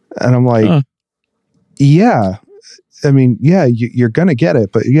 And I'm like, yeah. I mean, yeah, you're going to get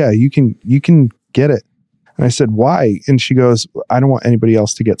it, but yeah, you can get it. And I said, why? And she goes, I don't want anybody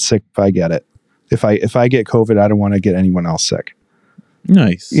else to get sick if I get it. If I get COVID, I don't want to get anyone else sick.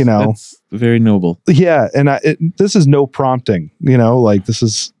 Nice. You know, that's very noble. Yeah. And this is no prompting, you know, like this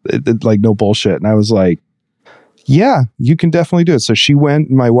is like no bullshit. And I was like, yeah, you can definitely do it. So she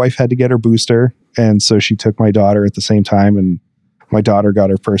went, my wife had to get her booster. And so she took my daughter at the same time, and my daughter got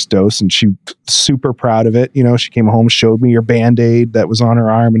her first dose, and she super proud of it. You know, she came home, showed me her Band-Aid that was on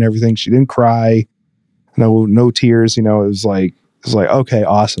her arm and everything. She didn't cry, no tears. You know, it was like, okay,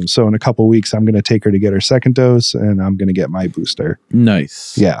 awesome. So in a couple of weeks, I'm going to take her to get her second dose, and I'm going to get my booster.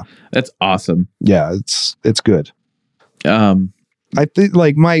 Nice. Yeah. That's awesome. Yeah. It's good. I think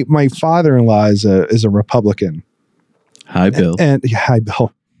like my father-in-law is a Republican. Hi, Bill. Hi,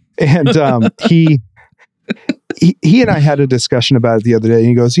 Bill. And he and I had a discussion about it the other day, and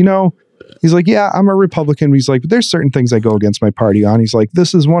he goes, you know, he's like, yeah, I'm a Republican. He's like, but there's certain things I go against my party on. He's like,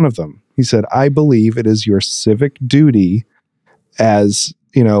 this is one of them. He said, I believe it is your civic duty as,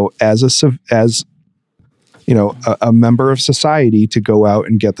 you know, a member of society to go out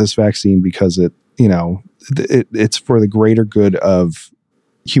and get this vaccine because it's for the greater good of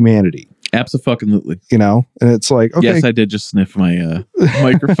humanity. Absolutely. You know, and it's like, okay. Yes, I did just sniff my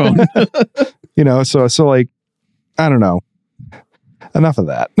microphone. You know, so like, I don't know. Enough of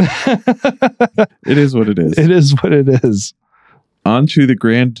that. It is what it is. It is what it is. On to the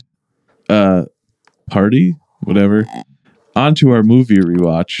grand party, whatever. On to our movie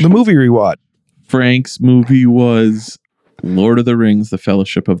rewatch. The movie rewatch. Frank's movie was Lord of the Rings, The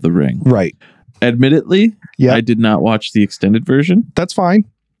Fellowship of the Ring. Right. Admittedly, I did not watch the extended version. That's fine.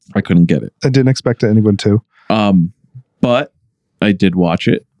 I couldn't get it. I didn't expect anyone to. But I did watch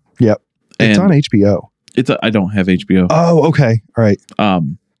it. Yep. It's on HBO. I don't have HBO. Oh, okay. All right.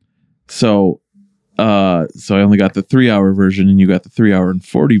 So I only got the 3-hour version, and you got the 3-hour and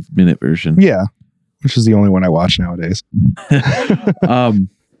 40-minute version. Yeah. Which is the only one I watch nowadays.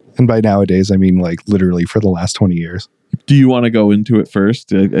 And by nowadays, I mean like literally for the last 20 years. Do you want to go into it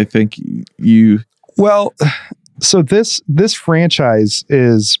first? I think you... Well, so this franchise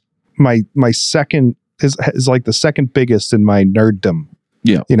is my second, is like the second biggest in my nerddom.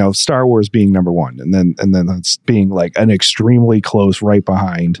 Yeah. You know, Star Wars being number one, and then it's being like an extremely close right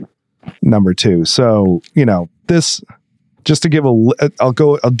behind number two. So, you know, this, just to give I'll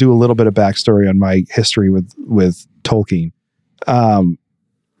do a little bit of backstory on my history with Tolkien.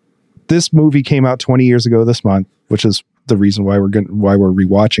 This movie came out 20 years ago this month, which is the reason why we're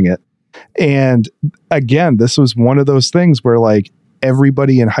rewatching it. And again, this was one of those things where like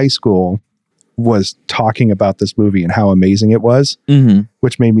everybody in high school was talking about this movie and how amazing it was, Mm-hmm.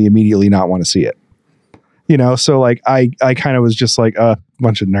 which made me immediately not want to see it. So like I kind of was just like a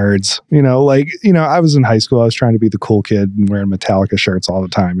bunch of nerds, I was in high school. I was trying to be the cool kid and wearing Metallica shirts all the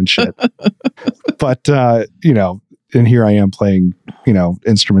time and shit. But, and here I am playing,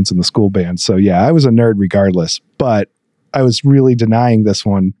 instruments in the school band. So yeah, I was a nerd regardless, but I was really denying this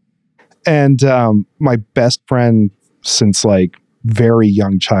one. And my best friend since like very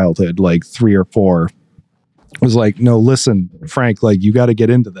young childhood, like 3 or 4, was like, no, listen, Frank, like you got to get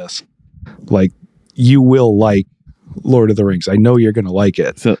into this. Like you will like Lord of the Rings. I know you're going to like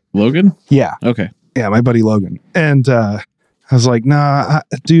it. So Logan? Yeah. Okay. Yeah. My buddy Logan. And I was like, nah,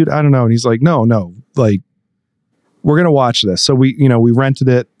 dude, I don't know. And he's like, no, like we're going to watch this. So we rented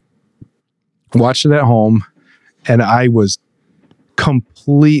it, watched it at home, and I was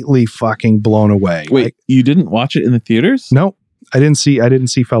completely fucking blown away. Wait, Like, you didn't watch it in the theaters? no, I didn't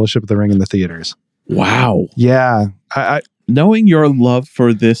see Fellowship of the Ring in the theaters. Wow. Yeah. I Knowing your love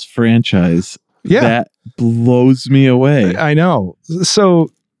for this franchise, yeah, that blows me away. I know. So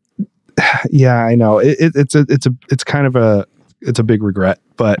yeah, I know. It's kind of a big regret,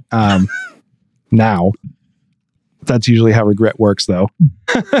 but now that's usually how regret works though.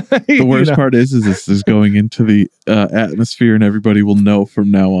 The worst part is this is going into the atmosphere, and everybody will know from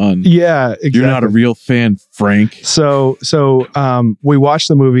now on. Yeah, exactly. You're not a real fan, Frank. So we watched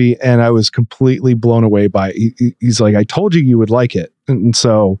the movie and I was completely blown away by it. He's like, I told you would like it. And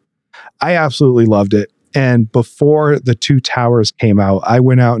so I absolutely loved it. And before The Two Towers came out, I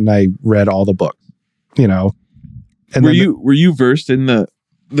went out and I read all the books, and were you versed in the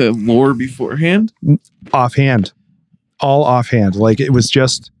lore beforehand? All offhand. Like it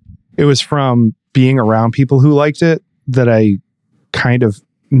was from being around people who liked it that I kind of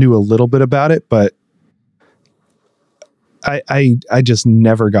knew a little bit about it, but I just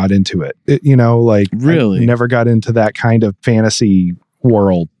never got into it. Really? I never got into that kind of fantasy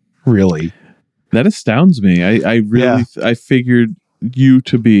world, really. That astounds me. I really I figured you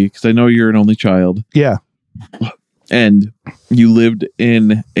to be, because I know you're an only child. Yeah. And you lived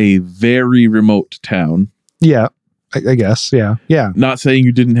in a very remote town. Yeah. I guess. Yeah. Yeah. Not saying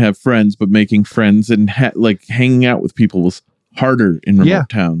you didn't have friends, but making friends and like hanging out with people was harder in remote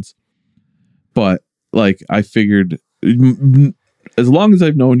towns. But like I figured, as long as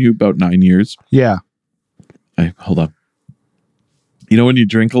I've known you, about 9 years. Yeah. Hold on. When you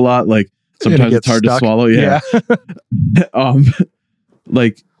drink a lot, like sometimes it's hard to swallow. Yeah.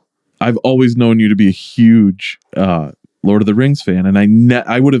 Like I've always known you to be a huge Lord of the Rings fan, and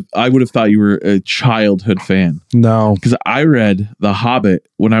I would have thought you were a childhood fan. No, because I read The Hobbit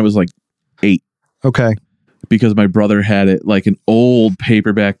when I was like 8. Okay. Because my brother had it, like an old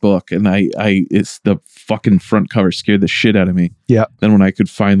paperback book, and it's the fucking front cover scared the shit out of me. Yeah. Then when I could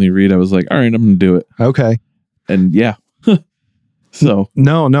finally read, I was like, all right, I'm gonna do it. Okay. And yeah. So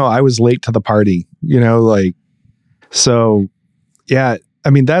no, I was late to the party, so yeah, I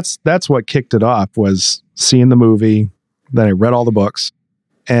mean, that's what kicked it off, was seeing the movie. Then I read all the books,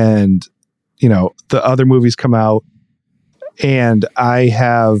 and the other movies come out, and I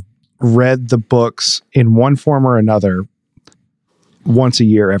have read the books in one form or another once a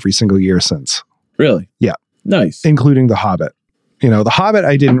year, every single year since. Really? Yeah. Nice. Including The Hobbit. The Hobbit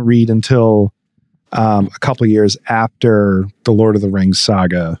I didn't read until a couple of years after the Lord of the Rings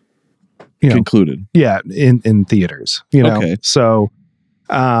saga concluded. Yeah, in theaters. Okay. So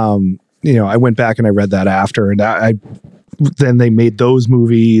I went back and I read that after, and then they made those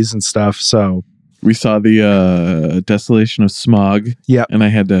movies and stuff. So we saw the Desolation of Smog. Yeah. And I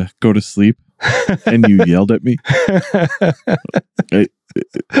had to go to sleep, and you yelled at me. I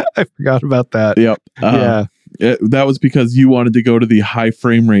forgot about that. Yep. Yeah. That was because you wanted to go to the high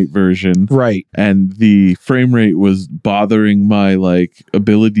frame rate version. Right. And the frame rate was bothering my like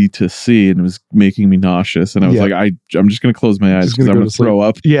ability to see, and it was making me nauseous. And I was like, I'm just going to close my eyes because I'm going to throw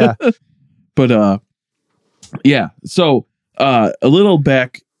up. Yeah. But yeah. So a little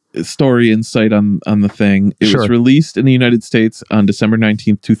back story insight on the thing. It was released in the United States on December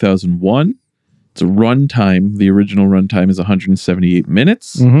 19th, 2001. It's a runtime. The original runtime is 178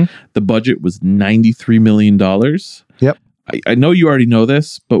 minutes. Mm-hmm. The budget was $93 million. Yep. I know you already know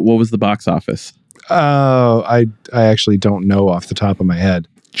this, but what was the box office? Oh, I actually don't know off the top of my head.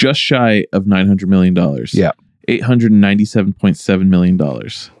 Just shy of $900 million. Yeah. $897.7 million.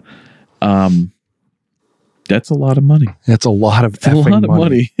 That's a lot of money. That's a lot of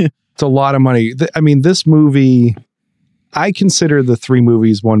money. It's a lot of money. I mean, this movie, I consider the 3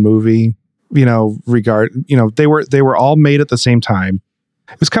 movies one movie. They were all made at the same time.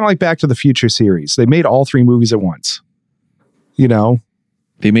 It was kind of like Back to the Future series. They made all 3 movies at once.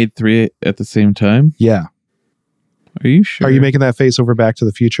 They made 3 at the same time? Yeah. Are you sure? Are you making that face over Back to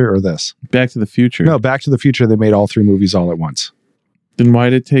the Future or this? Back to the Future? No, Back to the Future, they made all 3 movies all at once. Then why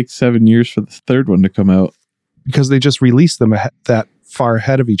did it take 7 years for the third one to come out? Because they just released them that far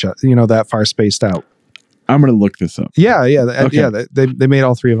ahead of each other, that far spaced out. I'm going to look this up. Yeah. Okay. Yeah. They made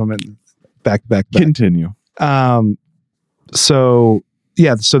all 3 of them back to back. Continue. So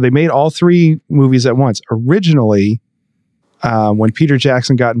they made all 3 movies at once. Originally, when Peter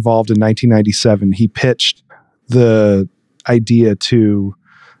Jackson got involved in 1997, he pitched the idea to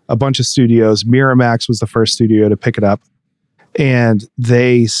a bunch of studios. Miramax was the first studio to pick it up. And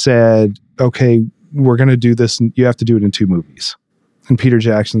they said, okay, we're going to do this, and you have to do it in 2 movies. And Peter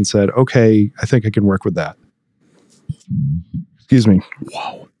Jackson said, okay, I think I can work with that. Excuse me.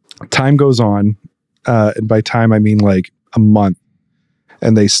 Wow. Time goes on. And by time, I mean like a month.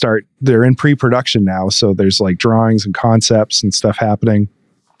 And they're in pre-production now. So there's like drawings and concepts and stuff happening.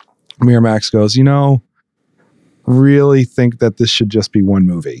 Miramax goes, really think that this should just be 1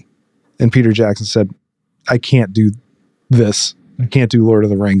 movie. And Peter Jackson said, I can't do this. I can't do Lord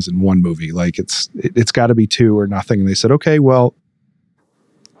of the Rings in 1 movie. Like it's got to be 2 or nothing. And they said, okay, well,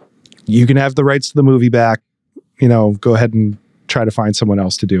 you can have the rights to the movie back. Go ahead and try to find someone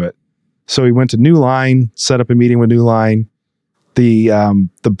else to do it. So he went to New Line, set up a meeting with New Line. The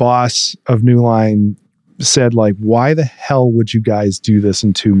boss of New Line said, like, why the hell would you guys do this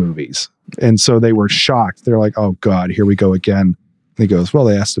in 2 movies? And so they were shocked. They're like, oh God, here we go again. And he goes, well,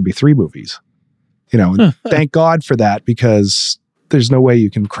 they asked to be 3 movies. And thank God for that, because there's no way you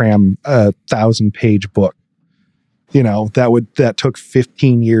can cram a 1,000-page book, that took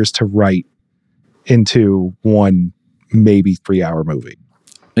 15 years to write into 1 maybe 3-hour movie.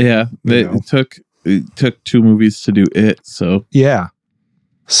 Yeah, it took 2 movies to do it. So yeah.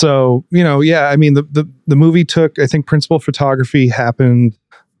 So, I mean, the movie took, I think principal photography happened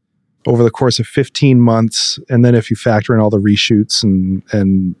over the course of 15 months. And then if you factor in all the reshoots and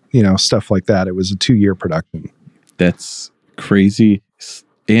stuff like that, it was a 2-year production. That's crazy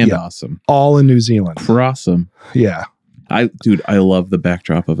and awesome. All in New Zealand. Awesome. Yeah. I love the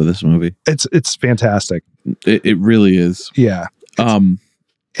backdrop of this movie. It's fantastic. It really is. Yeah.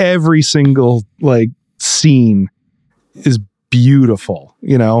 Every single scene is beautiful.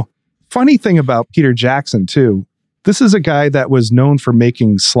 Funny thing about Peter Jackson too, this is a guy that was known for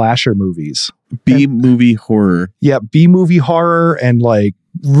making slasher movies. B-movie horror. Yeah, B-movie horror and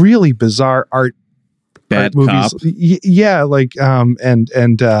really bizarre art movies. Cop. Yeah, Meet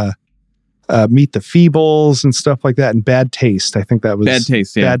the Feebles and stuff like that, and Bad Taste. I think that was Bad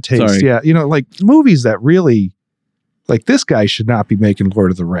Taste. Yeah. Bad Taste. Sorry. Yeah, movies that really, this guy should not be making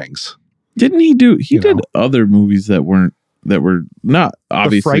Lord of the Rings. Didn't he do? He did other movies that were not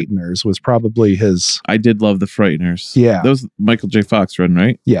obviously. The Frighteners was probably his. I did love The Frighteners. Yeah, that was Michael J. Fox run,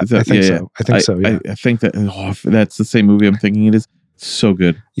 right? Yeah, I think so. I think so. Yeah, I think that that's the same movie I'm thinking it is. So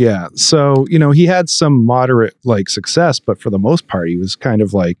good. Yeah. So he had some moderate success, but for the most part, he was kind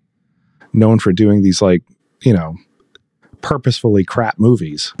of known for doing these purposefully crap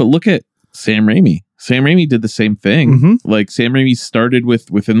movies. But look at Sam Raimi. Sam Raimi did the same thing. Mm-hmm. Sam Raimi started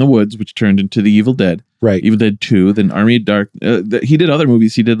with Within the Woods, which turned into The Evil Dead. Right. Evil Dead 2, then Army of Dark. He did other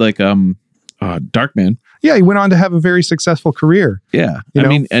movies. He did Darkman. Yeah, he went on to have a very successful career. Yeah.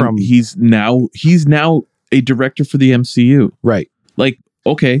 And he's now a director for the MCU. Right.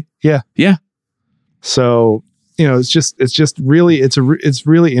 Okay. Yeah. Yeah. So, it's really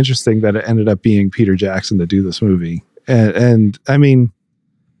interesting that it ended up being Peter Jackson to do this movie. And I mean,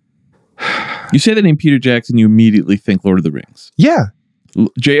 you say the name Peter Jackson, you immediately think Lord of the Rings. Yeah.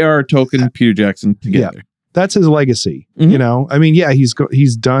 J.R.R. Tolkien, Peter Jackson together. Yeah. That's his legacy. Mm-hmm. I mean, yeah,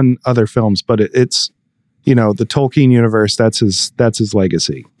 he's done other films, but it's, the Tolkien universe, that's his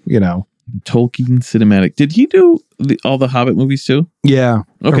legacy, Tolkien cinematic. Did he do all the Hobbit movies too? Yeah.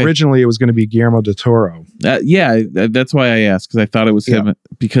 Okay. Originally, it was going to be Guillermo del Toro. Yeah, that's why I asked, because I thought it was him.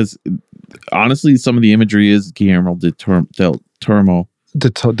 Because honestly, some of the imagery is Guillermo del Toro. Del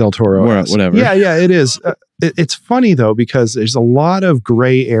Toro. Whatever. Yeah, it is. It's funny though, because there's a lot of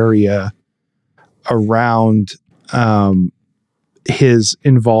gray area around his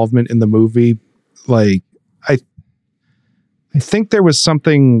involvement in the movie. I think there was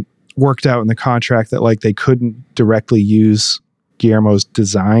something worked out in the contract that they couldn't directly use Guillermo's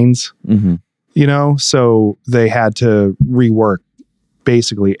designs, so they had to rework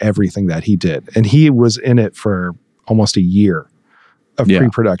basically everything that he did. And he was in it for almost a year of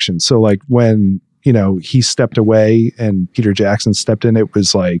pre-production. So when, he stepped away and Peter Jackson stepped in, it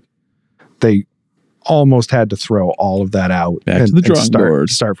was they almost had to throw all of that out back to the drawing board,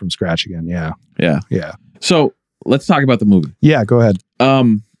 start from scratch again. Yeah. Yeah. Yeah. So let's talk about the movie. Yeah, go ahead.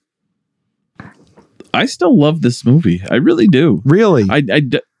 I still love this movie. I really do. Really?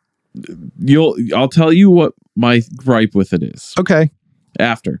 I'll tell you what my gripe with it is Okay.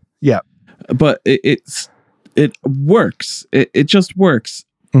 after. Yeah. But it works. It just works.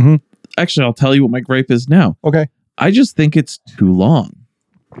 Mm-hmm. Actually, I'll tell you what my gripe is now. Okay. I just think it's too long.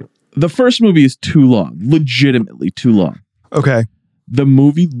 The first movie is too long, legitimately too long. Okay. The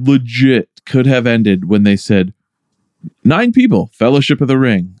movie legit could have ended when they said 9 people, Fellowship of the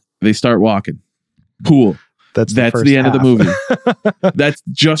Ring. They start walking. Cool. That's the end of the movie. That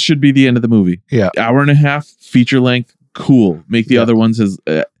just should be the end of the movie. Yeah. Hour and a half, feature length. Cool. Make the other ones as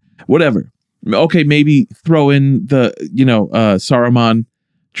whatever. Okay, maybe throw in the Saruman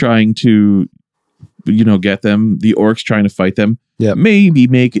trying to get them, the orcs trying to fight them. Yeah. Maybe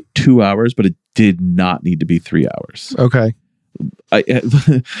make it 2 hours, but it did not need to be 3 hours. Okay.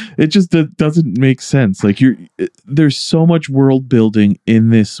 It just doesn't make sense. Like there's so much world building in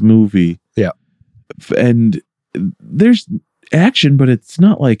this movie. Yeah. And there's action, but it's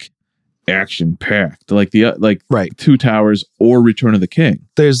not like action packed like right. Two Towers or Return of the King.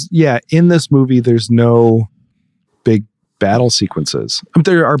 In this movie there's no big battle sequences.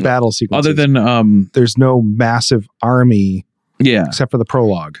 There are battle sequences other than there's no massive army except for the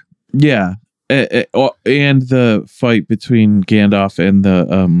prologue. Yeah. And the fight between Gandalf and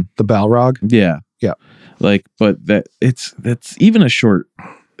the Balrog. Yeah. Like, but that's even a short.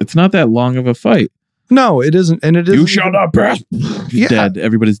 It's not that long of a fight. No, it isn't, and it isn't. You shall not pass. Yeah. Dead.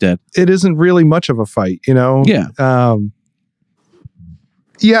 Everybody's dead. It isn't really much of a fight, Yeah.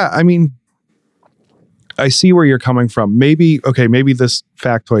 Yeah. I mean, I see where you're coming from. Maybe this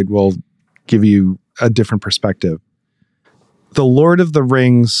factoid will give you a different perspective. The Lord of the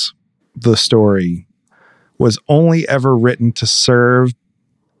Rings, the story, was only ever written to serve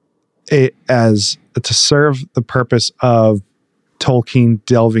the purpose of Tolkien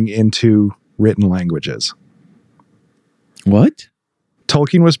delving into written languages. What?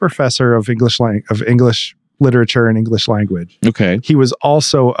 Tolkien was professor of English literature and English language. Okay. He was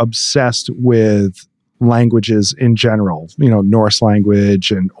also obsessed with languages in general, Norse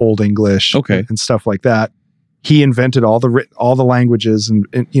language and Old English, and stuff like that. He invented all the languages and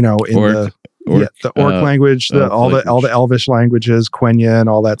the orc language, all the Elvish languages, Quenya and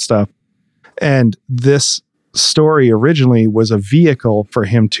all that stuff. And this story originally was a vehicle for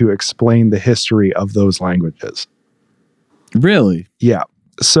him to explain the history of those languages. Really? Yeah.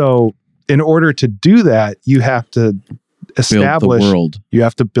 So in order to do that, you have to establish build the world. You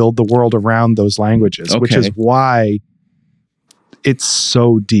have to build the world around those languages, which is why it's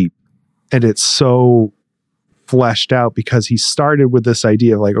so deep and it's so fleshed out, because he started with this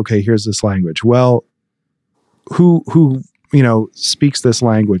idea of like, okay, here's this language. Well, who speaks this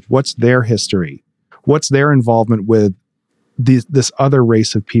language? What's their history? What's their involvement with this other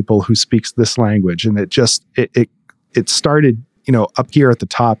race of people who speaks this language? And it started, up here at the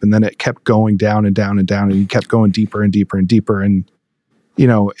top, and then it kept going down and down and down, and you kept going deeper and deeper and deeper, and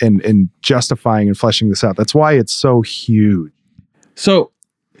and justifying and fleshing this out. That's why it's so huge. So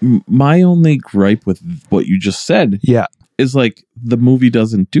my only gripe with what you just said, is like the movie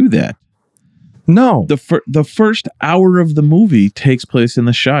doesn't do that. No, the first hour of the movie takes place in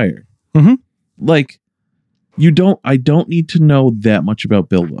the Shire. Mm-hmm. Like, I don't need to know that much about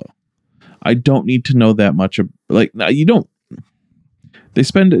Bilbo. I don't need to know that much you don't. They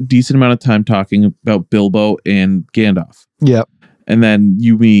spend a decent amount of time talking about Bilbo and Gandalf. Yep. And then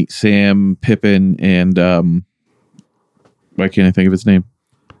you meet Sam, Pippin, and why can't I think of his name?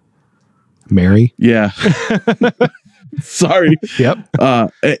 Merry. Yeah. Sorry. Yep.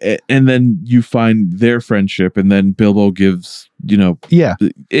 And then you find their friendship, and then Bilbo gives,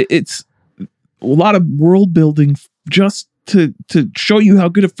 it's a lot of world building just to show you how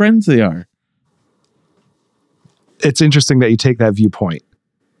good of friends they are. It's interesting that you take that viewpoint.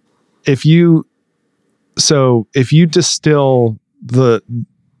 If you distill the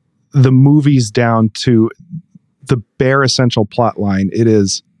movies down to the bare essential plot line, it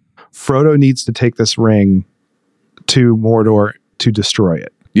is Frodo needs to take this ring to Mordor to destroy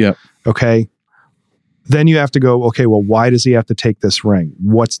it. Yeah. Okay. Then you have to go, okay, well, why does he have to take this ring?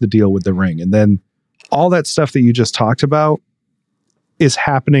 What's the deal with the ring? And then all that stuff that you just talked about is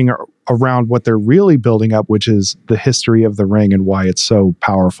happening around what they're really building up, which is the history of the ring and why it's so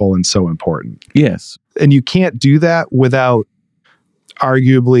powerful and so important. Yes. And you can't do that without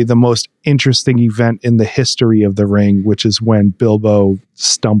arguably the most interesting event in the history of the ring, which is when Bilbo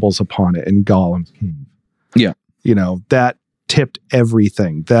stumbles upon it in Gollum's cave. Yeah. That tipped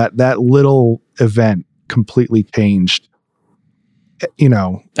everything. That little event completely changed.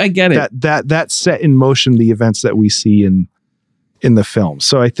 I get it. That set in motion the events that we see in in the film.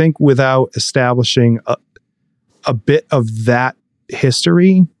 So I think without establishing a bit of that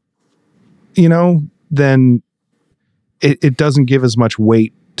history, then it doesn't give as much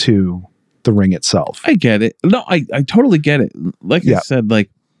weight to the ring itself. I get it. No, I totally get it. Like Yeah. I said, like,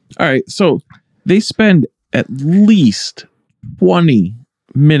 all right, so they spend at least 20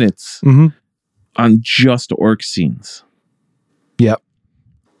 minutes Mm-hmm. on just orc scenes. Yep.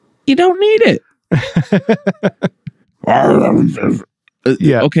 You don't need it.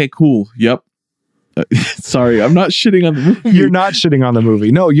 Yeah. Okay, cool. Yep. Sorry, I'm not shitting on the movie. You're not shitting on the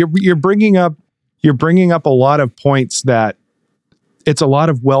movie. No, you're bringing up a lot of points that it's a lot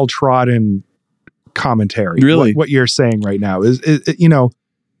of well-trodden commentary. Really? What you're saying right now is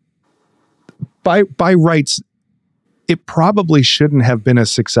by rights, it probably shouldn't have been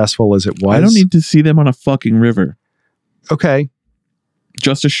as successful as it was. I don't need to see them on a fucking river Okay,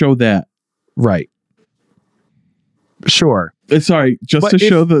 just to show that. right. Sure. Sorry, just But to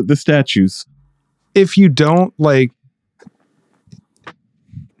show the statues. If you don't like,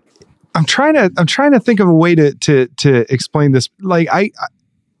 I'm trying to think of a way to explain this. Like I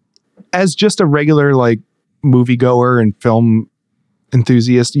as just a regular like moviegoer and film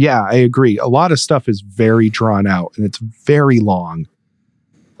enthusiast, yeah, I agree. A lot of stuff is very drawn out and it's very long.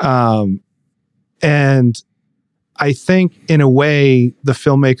 And I think in a way the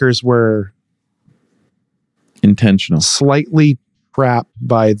filmmakers were Intentional. slightly trapped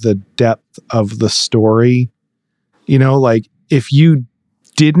by the depth of the story. Like if you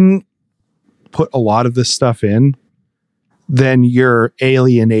didn't put a lot of this stuff in, then you're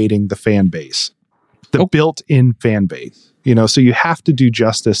alienating the fan base, the Oh. built-in fan base. So you have to do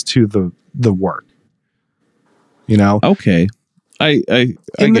justice to the work. Okay. I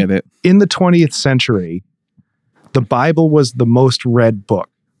get it. In the 20th century, the Bible was the most read book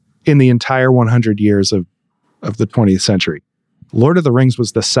in the entire 100 years of the 20th century. Lord of the Rings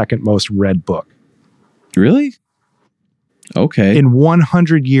was the second most read book. Really? Okay. In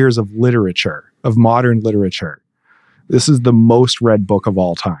 100 years of literature, of modern literature, this is the most read book of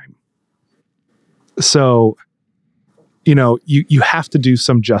all time. So, you have to do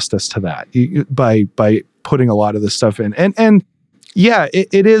some justice to that by putting a lot of this stuff in. And yeah,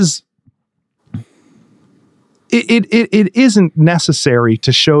 it is. It isn't necessary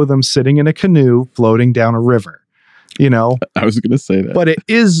to show them sitting in a canoe floating down a river, I was going to say that. but it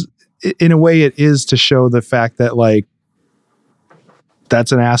is, in a way, it is to show the fact that like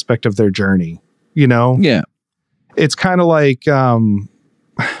that's an aspect of their journey. Yeah. It's kind of like I'm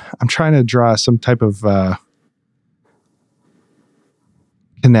trying to draw some type of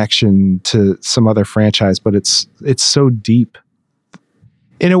connection to some other franchise, but it's so deep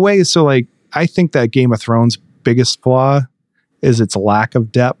in a way. So like I think that Game of Thrones' biggest flaw is its lack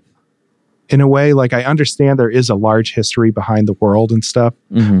of depth. In a way, like I understand there is a large history behind the world and stuff,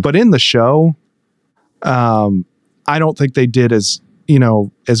 Mhm. but in the show, I don't think they did as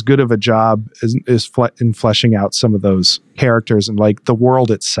good of a job in fleshing out some of those characters and like the world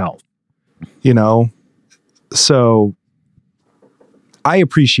itself. So I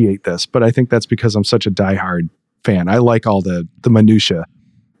appreciate this, but I think that's because I'm such a diehard fan. I like all the minutia.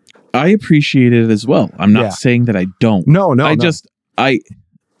 I appreciate it as well. I'm not Yeah. saying that I don't. No.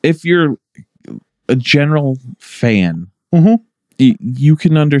 If you're a general fan, Mhm. you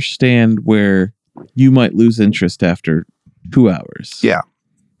can understand where you might lose interest after 2 hours. Yeah.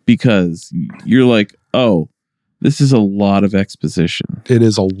 Because you're like, oh, this is a lot of exposition. It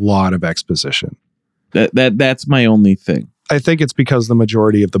is a lot of exposition. That's my only thing. I think it's because the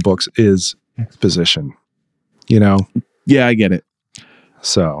majority of the books is exposition, Yeah, I get it.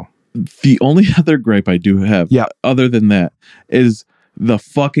 so The only other gripe I do have, Yeah. other than that, is the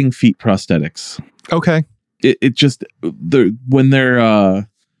fucking feet prosthetics. okay. It just when they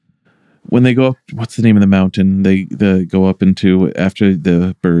go up, what's the name of the mountain they go up into after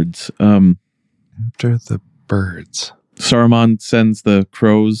the birds? After the birds. Saruman sends the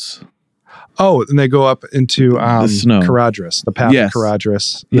crows. Oh, and they go up into The snow. Caradhras, the path Yes. of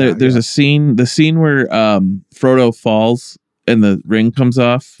Caradhras. There's a scene, the scene where Frodo falls and the ring comes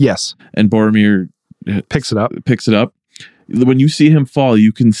off, yes, and Boromir picks it up. picks it up. When you see him fall,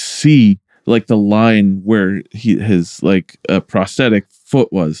 you can see like the line where his like prosthetic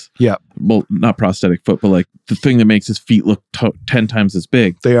foot was. Yeah. Well, not prosthetic foot, but like the thing that makes his feet look 10 times as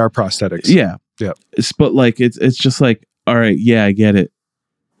big. They are prosthetics. Yeah. Yeah. But like it's just like, all right, yeah, I get it.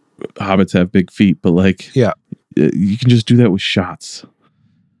 Hobbits have big feet, but like, Yeah. you can just do that with shots.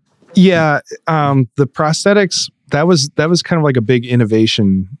 Yeah, the prosthetics, that was kind of like a big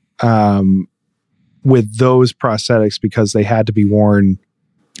innovation with those prosthetics because they had to be worn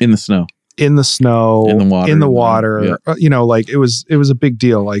In the snow. in the snow, In the water, yeah. You know, like it was a big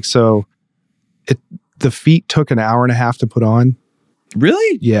deal. Like, so the feet took an hour and a half to put on.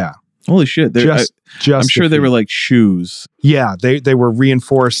 Really? Yeah. Holy shit. Just I'm sure they feet. were like shoes. Yeah. They were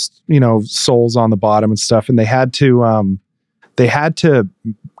reinforced, you know, soles on the bottom and stuff. And they had to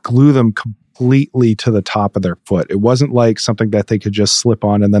glue them completely to the top of their foot. It wasn't like something that they could just slip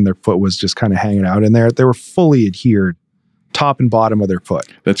on and then their foot was just kind of hanging out in there. They were fully adhered, top and bottom of their foot.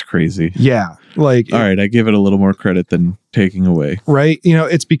 That's crazy. Yeah. Like, All right, I give it a little more credit than taking away. right. You know,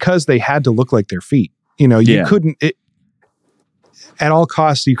 it's because they had to look like their feet. You know, you Yeah. couldn't, at all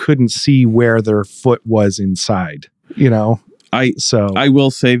costs, you couldn't see where their foot was inside, you know? I will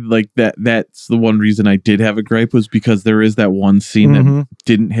say like that's the one reason I did have a gripe was because there is that one scene that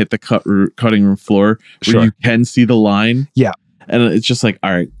didn't hit the cutting room floor where Sure. you can see the line. Yeah. And it's just like,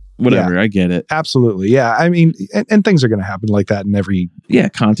 all right, whatever, I get it. Absolutely. Yeah. I mean, and things are going to happen like that in every. Yeah,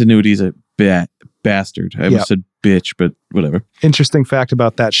 continuity is a bastard. I almost said bitch, but whatever. Interesting fact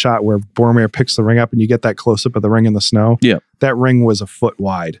about that shot where Boromir picks the ring up and you get that close up of the ring in the snow. Yeah. That ring was a foot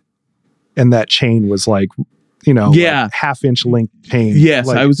wide. And that chain was like, you know, like half-inch length chain. Yes,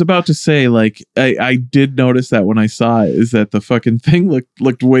 like, I was about to say, like, I did notice that when I saw it, is that the fucking thing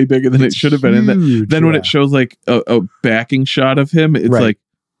looked way bigger than it should have been. And then when it shows like a backing shot of him, it's like,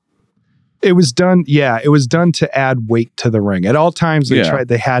 it was done. Yeah, it was done to add weight to the ring. At all times,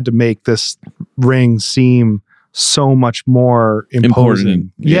 they had to make this ring seem so much more imposing.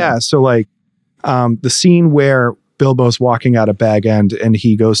 Important. Yeah. So like the scene where Bilbo's walking out of Bag End and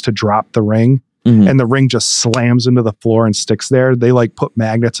he goes to drop the ring and the ring just slams into the floor and sticks there. They like put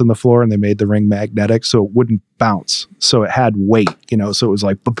magnets in the floor and they made the ring magnetic so it wouldn't bounce. So it had weight, you know, so it was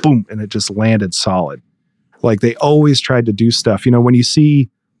like boom, and it just landed solid. Like they always tried to do stuff. You know, when you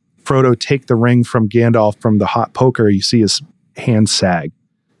see Frodo take the ring from Gandalf from the hot poker, you see his hand sag.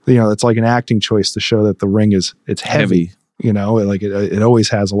 You know, it's like an acting choice to show that the ring it's heavy. You know, like it always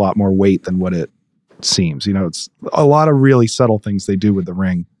has a lot more weight than what it seems. You know, it's a lot of really subtle things they do with the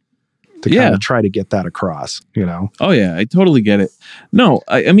ring to kind of try to get that across, you know? Oh yeah, I totally get it. No,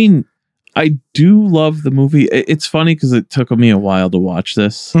 I mean, I do love the movie. It's funny because it took me a while to watch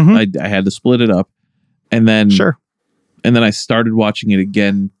this. I had to split it up. And then and then I started watching it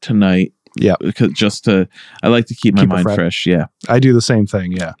again tonight. Yeah. Because I like to keep my mind fresh. Yeah. I do the same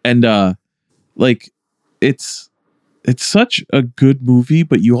thing. Yeah. And like it's such a good movie,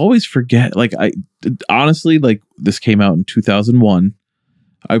 but you always forget. Like I honestly, like this came out in 2001.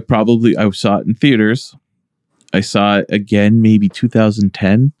 I saw it in theaters. I saw it again, maybe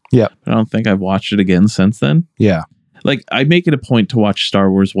 2010. Yeah. I don't think I've watched it again since then. Yeah. Like I make it a point to watch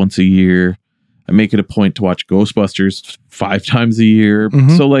Star Wars once a year. I make it a point to watch Ghostbusters 5 times a year.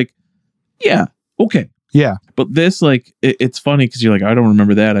 So like, yeah, okay. Yeah. But this, like, it's funny because you're like, I don't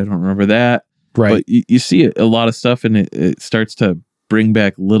remember that. I don't remember that. Right. But you see a lot of stuff and it starts to bring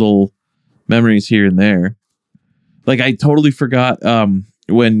back little memories here and there. Like I totally forgot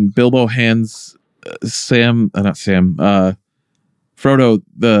when Bilbo hands Frodo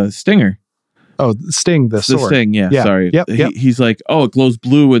the stinger. Oh, Sting, the sword. The Sting, yeah. Sorry. Yep. He's like, oh, it glows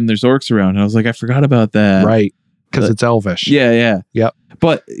blue and there's orcs around. And I was like, I forgot about that. Right. Because it's Elvish. Yeah. Yep.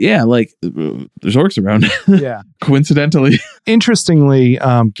 But yeah, like there's orcs around. Yeah. Coincidentally. Interestingly,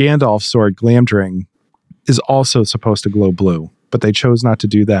 Gandalf's sword, Glamdring, is also supposed to glow blue, but they chose not to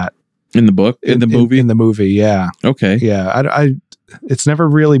do that. In the book? In the movie? In the movie, yeah. Okay. Yeah. I it's never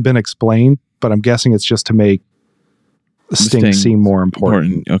really been explained, but I'm guessing it's just to make Sting seem more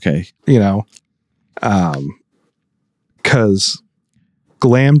important. Okay. You know? Because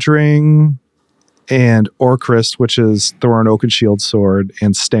Glamdring and Orcrist, which is Thorin Oakenshield's sword,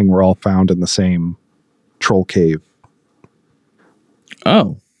 and Sting were all found in the same troll cave.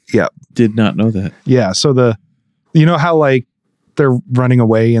 Oh. Yeah. Did not know that. Yeah. So you know how like they're running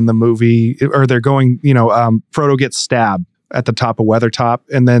away in the movie, or they're going, you know, Frodo gets stabbed at the top of Weathertop,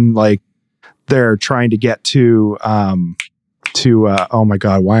 and then like they're trying to get to oh my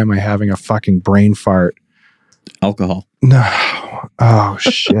God, why am I having a fucking brain fart? Alcohol. No. Oh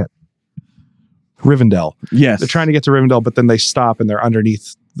shit. Rivendell. Yes. They're trying to get to Rivendell, but then they stop and they're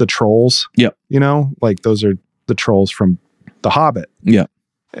underneath the trolls. Yep. You know, like those are the trolls from The Hobbit. Yeah.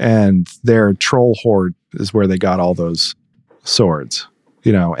 And their troll horde is where they got all those swords,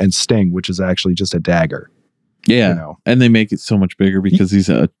 you know, and Sting, which is actually just a dagger. Yeah. You know? And they make it so much bigger because he's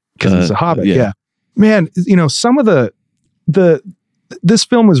a hobbit. Yeah. Man, you know, some of this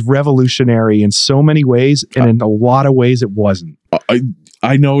film was revolutionary in so many ways, and in a lot of ways it wasn't.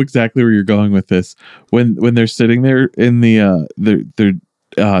 I know exactly where you're going with this. When they're sitting there in the they're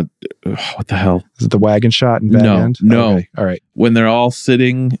what the hell? Is it the wagon shot in Bad End? No. Okay. All right. When they're all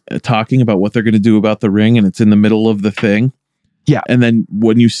sitting talking about what they're going to do about the ring, and it's in the middle of the thing. Yeah. And then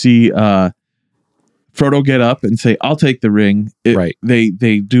when you see Frodo get up and say, "I'll take the ring," Right. They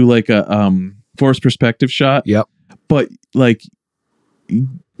do like a forced perspective shot. Yep. But like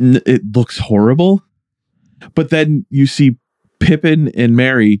it looks horrible. But then you see Pippin and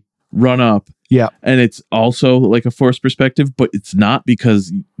Merry run up. Yeah. And it's also like a forced perspective, but it's not,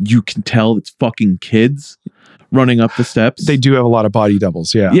 because you can tell it's fucking kids running up the steps. They do have a lot of body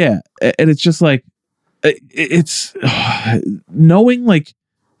doubles. Yeah. Yeah. And it's just like, it's knowing like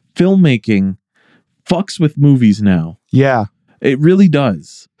filmmaking fucks with movies now. Yeah. It really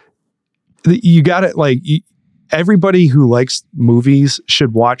does. You got it. Like everybody who likes movies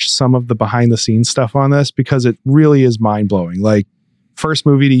should watch some of the behind the scenes stuff on this, because it really is mind blowing. Like, first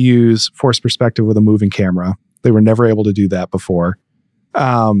movie to use forced perspective with a moving camera. They were never able to do that before.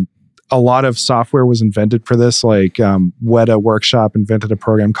 A lot of software was invented for this. Like Weta Workshop invented a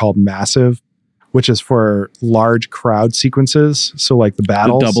program called Massive, which is for large crowd sequences. So like the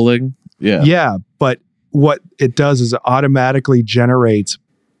battles. The doubling. Yeah. Yeah. But what it does is it automatically generates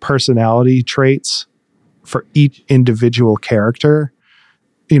personality traits for each individual character,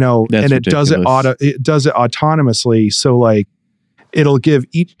 That's and it does it autonomously. So like, it'll give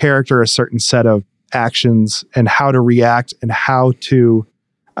each character a certain set of actions and how to react and how to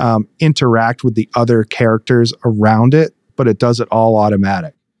interact with the other characters around it, but it does it all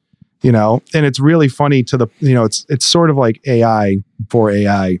automatic, and it's really funny to the, it's sort of like AI for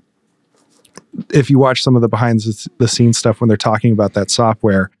AI. If you watch some of the behind the scenes stuff when they're talking about that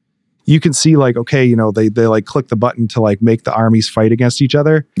software, you can see like, okay, they like click the button to like make the armies fight against each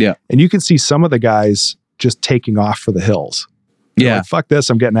other. Yeah. And you can see some of the guys just taking off for the hills. Yeah. Like, fuck this,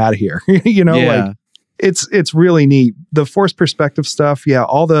 I'm getting out of here. Like it's really neat. The forced perspective stuff. Yeah.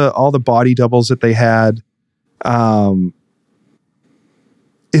 All the body doubles that they had.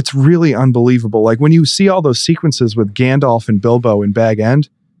 It's really unbelievable. Like when you see all those sequences with Gandalf and Bilbo in Bag End,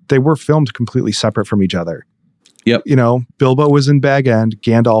 they were filmed completely separate from each other. Yep. Bilbo was in Bag End,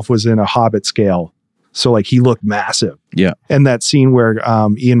 Gandalf was in a Hobbit scale. So like he looked massive. Yeah. And that scene where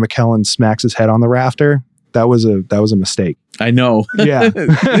Ian McKellen smacks his head on the rafter, that was a mistake. I know. Yeah.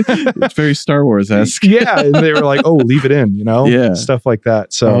 It's very Star Wars-esque. Yeah. And they were like, oh, leave it in, Yeah. Stuff like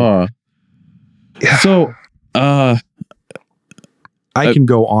that. So, yeah. So, I can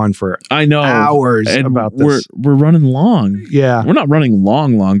go on for I know hours and about this. We're running long. Yeah. We're not running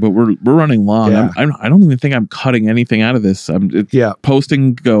long, but we're running long. Yeah. I don't even think I'm cutting anything out of this. Yeah.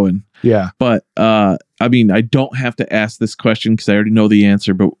 Posting going. Yeah. But I mean, I don't have to ask this question because I already know the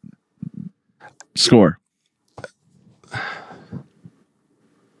answer. But score.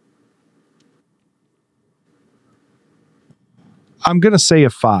 I'm gonna say a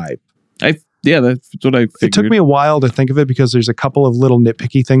 5. Yeah, that's what I figured. It took me a while to think of it because there's a couple of little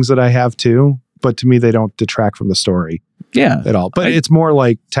nitpicky things that I have too, but to me they don't detract from the story at all. But it's more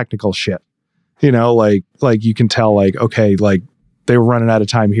like technical shit. Like you can tell like, okay, like they were running out of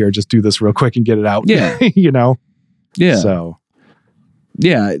time here, just do this real quick and get it out. Yeah. Yeah. So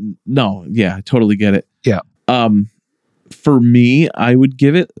yeah, no, yeah, I totally get it. Yeah. For me, I would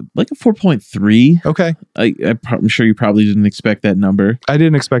give it like a 4.3. Okay. I'm sure you probably didn't expect that number. I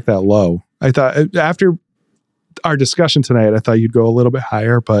didn't expect that low. I thought after our discussion tonight, I thought you'd go a little bit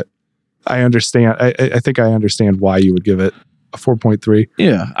higher, but I understand. I think I understand why you would give it a 4.3.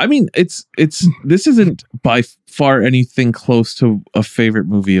 Yeah. I mean, it's this isn't by far anything close to a favorite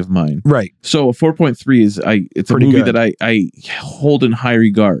movie of mine. Right. So a 4.3 is it's Pretty a movie good. that I hold in high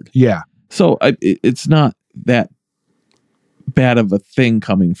regard. Yeah. So it's not that bad of a thing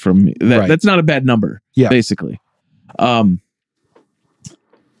coming from me. Right. That's not a bad number. Yeah. Basically.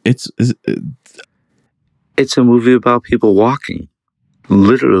 It's a movie about people walking.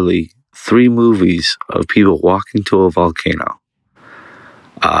 Literally 3 movies of people walking to a volcano.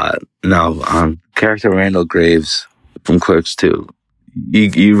 Character Randall Graves from Clerks 2.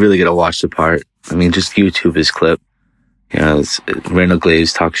 You really got to watch the part. I mean, just YouTube his clip. Randall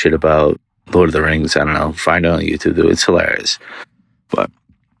Graves talks shit about Lord of the Rings. I don't know. Find it on YouTube, dude. It's hilarious. But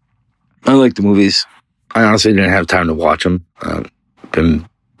I like the movies. I honestly didn't have time to watch them. Been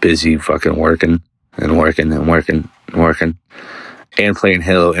busy fucking working and playing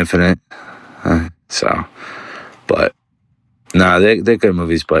Halo Infinite. But nah, they're good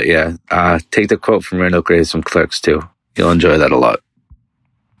movies. But yeah, take the quote from Randall Graves from Clerks 2. You'll enjoy that a lot.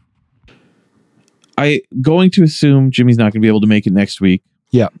 I going to assume Jimmy's not going to be able to make it next week.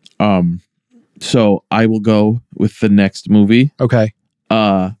 Yeah. So I will go with the next movie. Okay.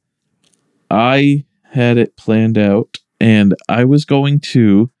 I had it planned out and I was going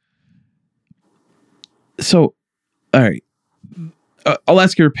to. So, all right, I'll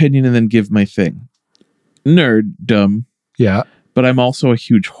ask your opinion and then give my thing. Nerddom, Yeah. but I'm also a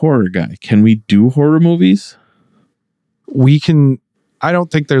huge horror guy. Can we do horror movies? We can. I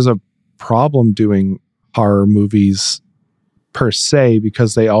don't think there's a problem doing horror movies per se,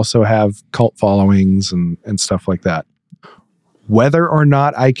 because they also have cult followings and stuff like that. Whether or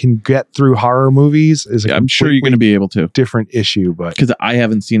not I can get through horror movies is I'm sure you're going to be able to, different issue, but because I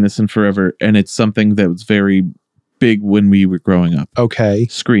haven't seen this in forever, and it's something that was very big when we were growing up. okay.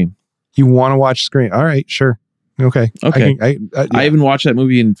 Scream. You want to watch Scream? All right, sure. Okay. Okay. Yeah. I haven't watched that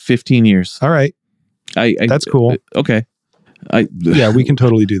movie in 15 years. All right. I That's cool. Okay. Yeah, we can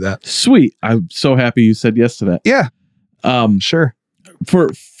totally do that. Sweet. I'm so happy you said yes to that. Yeah, Um, sure. for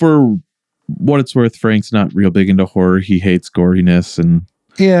what it's worth, Frank's not real big into horror. He hates goriness, and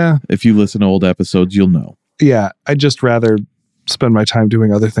Yeah. if you listen to old episodes, you'll know. Yeah. I'd just rather spend my time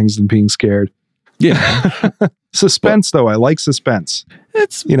doing other things than being scared. Yeah, Suspense, though. I like suspense.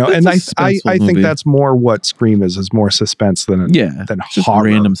 it's And I think movie. that's more what Scream is more suspense than than just horror.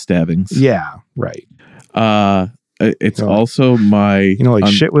 random stabbings. Yeah, right. It's You know, also my Like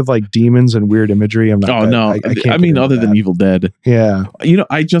shit with like demons and weird imagery. I'm not. Oh no! I can't I get mean, into other than that. Evil Dead. Yeah.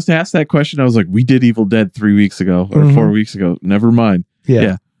 I just asked that question. I was like, we did Evil Dead 3 weeks ago or Mhm. 4 weeks ago. Never mind.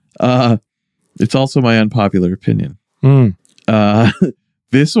 Yeah. It's also my unpopular opinion. Mm.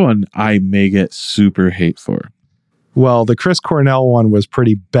 This one I may get super hate for. Well, the Chris Cornell one was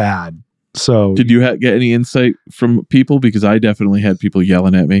pretty bad. So Did you get any insight from people? Because I definitely had people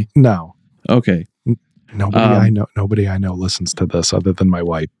yelling at me. no, Okay. nobody I know listens to this other than my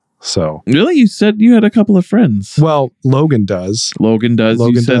wife. So Really? You said you had a couple of friends. well, Logan does. Logan does. you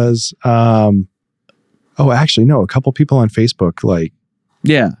Logan said? does. Oh, actually, no. A couple people on Facebook like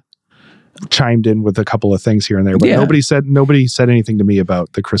Yeah. chimed in with a couple of things here and there, but Yeah. nobody said anything to me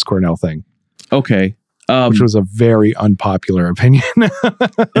about the Chris Cornell thing, Okay. which was a very unpopular opinion.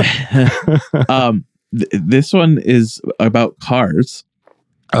 This one is about cars.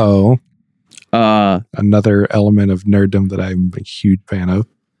 Oh, Uh, another element of nerddom that I'm a huge fan of.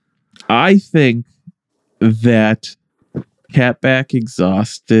 I think that catback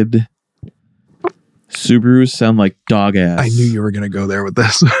exhausted Subarus sound like dog ass. I knew you were going to go there with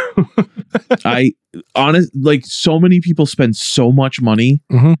this. Like so many people spend so much money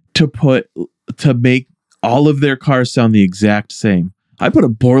Mhm. to make all of their cars sound the exact same. I put a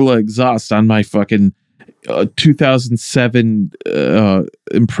Borla exhaust on my fucking 2007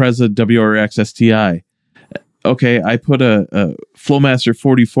 Impreza WRX STI. Okay, I put a Flowmaster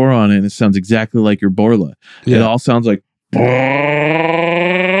 44 on it, and it sounds exactly like your Borla. It all sounds like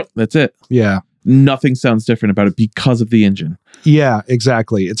that's it. Yeah. Nothing sounds different about it because of the engine. Yeah,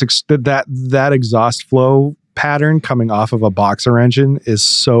 exactly. It's that exhaust flow pattern coming off of a boxer engine is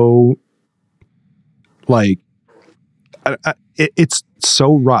so like it's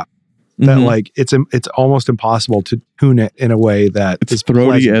so rough that Mhm. like it's almost impossible to tune it in a way that It's is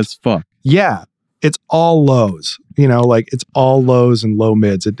throaty pleasant. as fuck. Yeah, it's all lows. Like it's all lows and low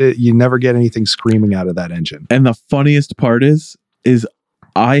mids. You never get anything screaming out of that engine. And the funniest part is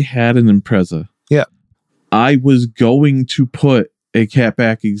I had an Impreza. Yeah. I was going to put a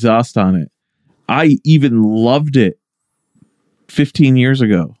catback exhaust on it. I even loved it 15 years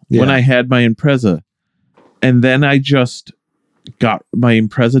ago when Yeah. I had my Impreza. And then I just got my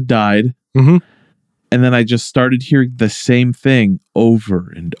Impreza died. Mhm. And then I just started hearing the same thing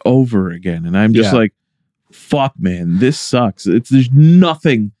over and over again. And I'm just Yeah. like, fuck, man, this sucks. There's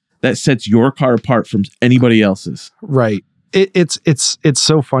nothing that sets your car apart from anybody else's. Right. It's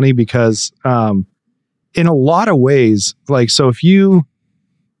so funny because in a lot of ways, like so you've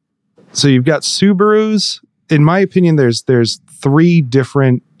got Subarus. In my opinion, there's 3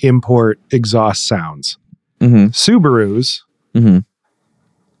 different import exhaust sounds. Mm-hmm. Subarus, Mm-hmm.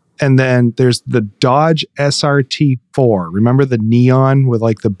 and then there's the Dodge SRT4. Remember the neon with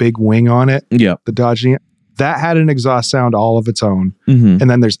like the big wing on it? Yeah. The Dodge neon? That had an exhaust sound all of its own. Mm-hmm. And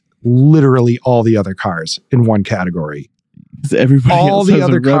then there's literally all the other cars in one category. Everybody All else the has a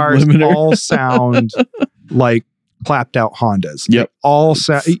other rev cars limiter. all sound like clapped out Hondas. Yep. They all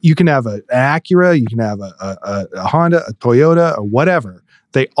sound. You can have an Acura, you can have a Honda, a Toyota, or whatever.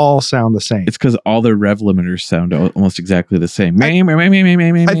 They all sound the same. It's because all their rev limiters sound almost exactly the same. I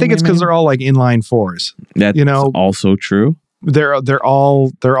think it's because they're all like inline 4s. That's also true. They're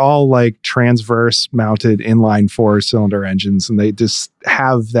all like transverse mounted inline 4-cylinder engines, and they just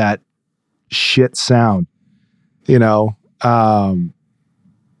have that shit sound.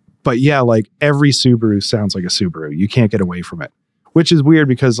 But yeah, like every Subaru sounds like a Subaru. You can't get away from it, which is weird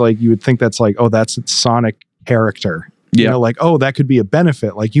because like you would think that's like, oh, that's its sonic character. You Yeah. know, like, oh, that could be a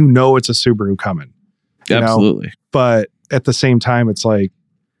benefit. Like, you know, it's a Subaru coming. You know? Absolutely. But at the same time, it's like,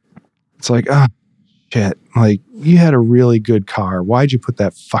 oh, shit. Like, you had a really good car. Why'd you put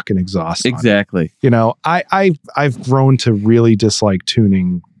that fucking exhaust on? Exactly. You know, I've grown to really dislike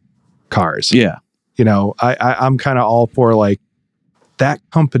tuning cars. Yeah. You know, I'm kind of all for like that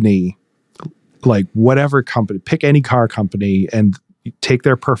company, like whatever company, pick any car company and take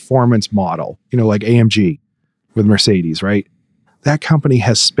their performance model, you know, like AMG with Mercedes, right? That company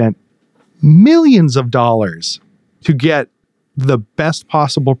has spent millions of dollars to get the best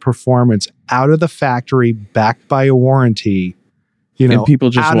possible performance out of the factory, backed by a warranty, you know, And people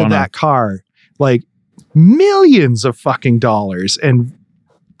just out of wanna- that car, like millions of fucking dollars and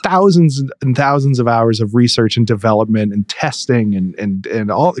thousands and thousands of hours of research and development and testing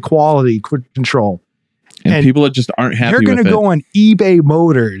and all the quality control. And people just aren't happy You're with going to it. go on eBay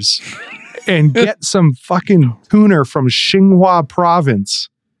Motors and get some fucking tuner from Xinhua province,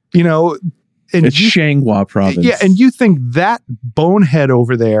 you know, and It's you, Shanghua province. yeah, and you think that bonehead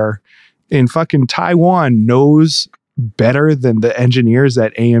over there in fucking Taiwan knows better than the engineers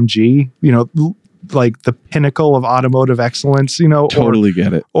at AMG, you know, like the pinnacle of automotive excellence, you know, totally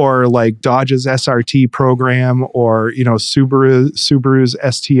get it. or like Dodge's SRT program, or you know, Subaru's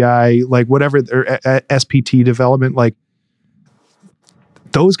STI, like whatever, or SPT development. Like,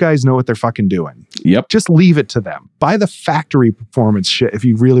 those guys know what they're fucking doing. Yep. Just leave it to them. Buy the factory performance shit if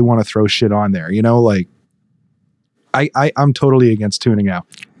you really want to throw shit on there. You know, like I'm totally against tuning now.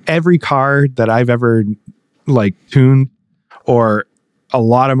 Every car that I've ever like tuned, or a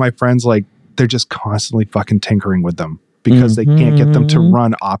lot of my friends, like, they're just constantly fucking tinkering with them because they can't get them to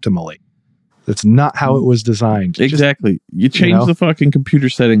run optimally. That's not how it was designed. Exactly. You change know? the fucking computer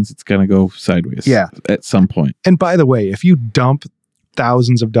settings, it's going to go sideways. Yeah. At some point. And by the way, if you dump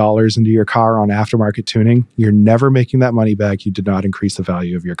thousands of dollars into your car on aftermarket tuning, you're never making that money back. You did not increase the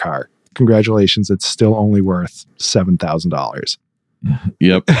value of your car. Congratulations. It's still only worth $7,000.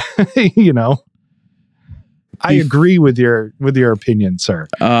 Yep. You know, I agree with your opinion, sir.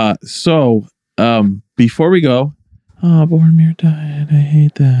 So before we go, Boromir died. I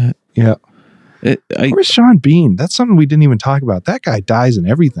hate that. Yeah. Where's Sean Bean? That's something we didn't even talk about. That guy dies in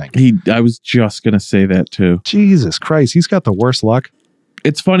everything. I was just going to say that too. Jesus Christ. He's got the worst luck.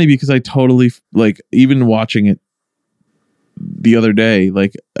 It's funny because I totally, like, even watching it the other day,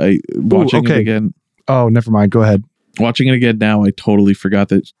 like, watching it again. Oh, never mind. Go ahead. Watching it again now, I totally forgot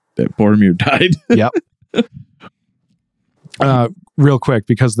that Boromir died. Yep. Real quick,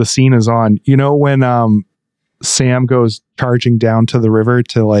 because the scene is on. You know when Sam goes charging down to the river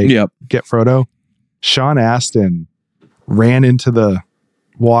to like Yep. get Frodo? Sean Astin ran into the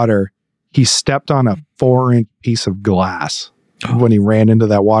water. He stepped on a 4-inch piece of glass when he ran into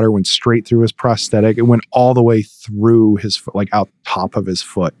that water, went straight through his prosthetic. It went all the way through his foot, like out top of his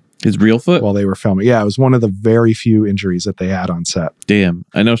foot His real foot? while they were filming. Yeah, it was one of the very few injuries that they had on set. Damn.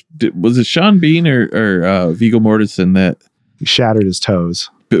 I know. Was it Sean Bean or Viggo Mortensen that He shattered his toes.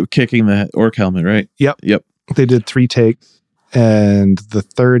 kicking the orc helmet, right? Yep. They did 3 takes, and the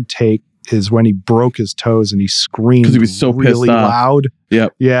third take is when he broke his toes and he screamed 'Cause he was so really pissed off. loud.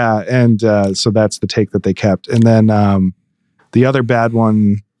 Yep. Yeah, and so that's the take that they kept. And then the other bad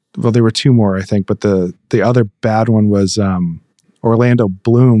one, well, there were 2 more, I think, but the other bad one was Orlando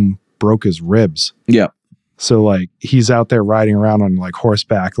Bloom broke his ribs. Yep. So like he's out there riding around on like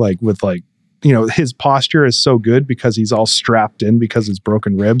horseback, like with like, you know, his posture is so good because he's all strapped in because his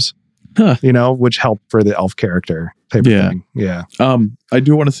broken ribs, Huh. you know, which helped for the elf character type Yeah. of thing. Yeah. I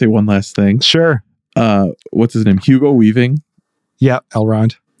do want to say one last thing. Sure. What's his name? Hugo Weaving. Yeah.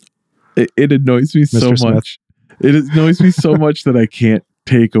 Elrond. It annoys me so Mr. Smith. much. It annoys me so much that I can't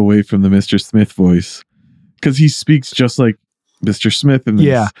take away from the Mr. Smith voice, because he speaks just like Mr. Smith in this.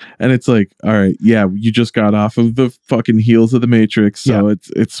 Yeah. And it's like, all right, yeah, you just got off of the fucking heels of the Matrix, so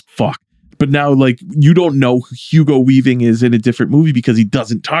it's fuck. But now, like, you don't know who Hugo Weaving is in a different movie because he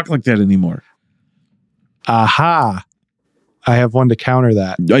doesn't talk like that anymore. Aha. I have one to counter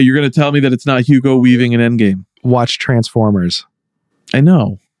that. You're going to tell me that it's not Hugo Weaving in Endgame? Watch Transformers. I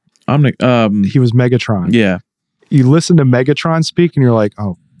know. I'm like, He was Megatron. yeah. You listen to Megatron speak and you're like,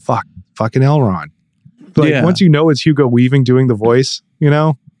 oh, fucking Elrond. Like Yeah. once you know it's Hugo Weaving doing the voice, you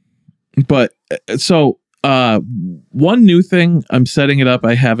know? But so one new thing, I'm setting it up.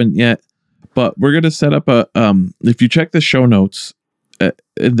 I haven't yet, but we're going to set up a, if you check the show notes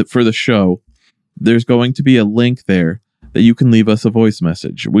for the show, there's going to be a link there that you can leave us a voice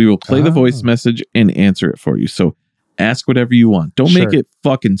message. We will play the voice message and answer it for you. So ask whatever you want. Don't make it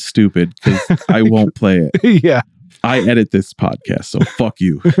fucking stupid, because I won't play it. Yeah. I edit this podcast, so fuck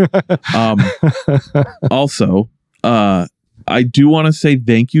you. Also, I do want to say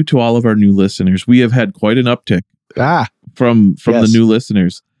thank you to all of our new listeners. We have had quite an uptick from the new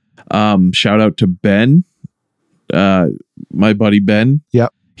listeners. Shout out to Ben, my buddy Ben.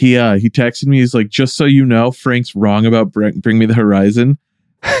 Yep. He texted me. He's like, just so you know, Frank's wrong about Bring Me the Horizon,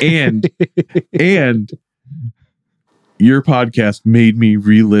 and your podcast made me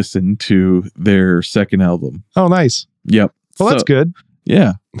re-listen to their second album. Oh, nice. Yep. Well, that's good.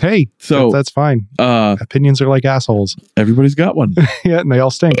 Yeah. Hey, so that's fine. Opinions are like assholes. Everybody's got one. Yeah, and they all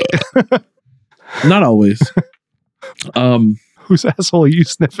stink. Not always. Whose asshole are you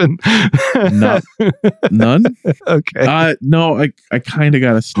sniffing? None. Okay. No, I kind of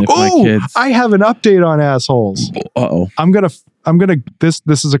gotta sniff my kids. I have an update on assholes. Uh-oh. I'm gonna. This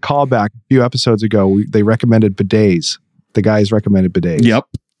is a callback. A few episodes ago, they recommended bidets. The guys recommended bidets. Yep.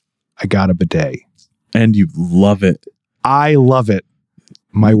 I got a bidet, and you love it. I love it.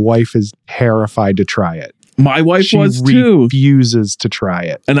 My wife is terrified to try it. My wife was too. Refuses to try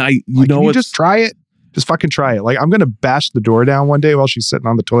it. And you just try it. Just fucking try it. Like, I'm going to bash the door down one day while she's sitting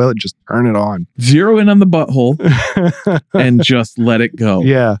on the toilet and just turn it on. Zero in on the butthole and just let it go.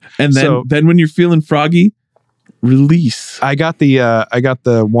 Yeah. And then when you're feeling froggy, release. I got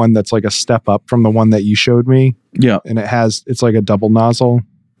the one that's like a step up from the one that you showed me. Yeah. And it's like a double nozzle.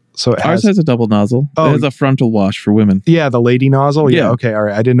 So ours has a double nozzle. Oh, it has a frontal wash for women. Yeah, the lady nozzle. Yeah. Okay. All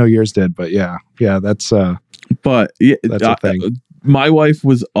right. I didn't know yours did, but yeah, that's but yeah, that's a thing. My wife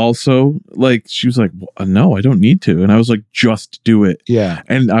was also like, she was like, well, no, I don't need to. And I was like, just do it. Yeah.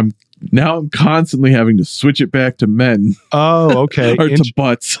 And I'm constantly having to switch it back to men. Oh, okay. Or to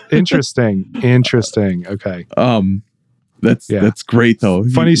butts. Interesting. Okay. That's great though.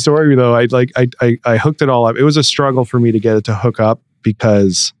 Funny story though. I hooked it all up. It was a struggle for me to get it to hook up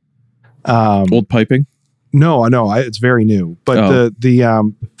because old piping. No, it's very new. But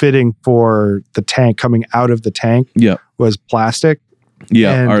the fitting for the tank coming out of the tank was plastic.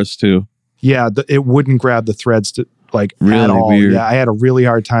 Yeah, and ours too. Yeah, it wouldn't grab the threads really at all. Weird. Yeah, I had a really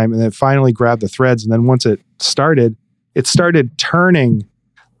hard time, and then finally grabbed the threads. And then once it started turning.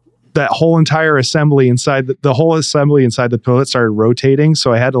 That whole entire assembly inside the whole assembly inside the toilet started rotating.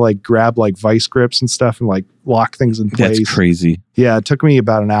 So I had to like grab like vice grips and stuff and like lock things in place. That's crazy. Yeah. It took me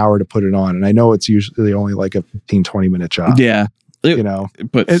about an hour to put it on. And I know it's usually only like a 15-20 minute job. Yeah.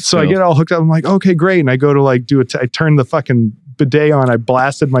 So I get it all hooked up. I'm like, okay, great. And I go to like I turn the fucking bidet on. I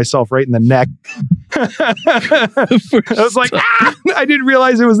blasted myself right in the neck. I was like, I didn't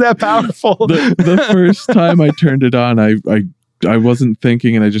realize it was that powerful. The first time I turned it on, I wasn't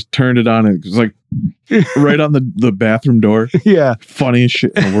thinking and I just turned it on and it was like right on the bathroom door. Yeah. Funniest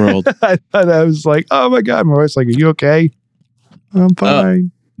shit in the world. I was like, oh my God. My wife's like, are you okay? I'm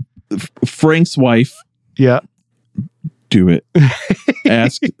fine. Frank's wife. Yeah. Do it.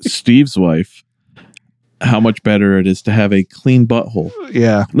 Ask Steve's wife how much better it is to have a clean butthole.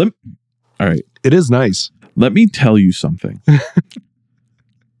 Yeah. All right. It is nice. Let me tell you something.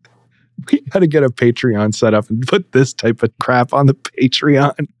 We got to get a Patreon set up and put this type of crap on the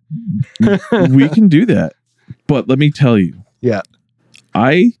Patreon. We can do that. But let me tell you. Yeah.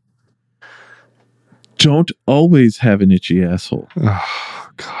 I don't always have an itchy asshole. Oh,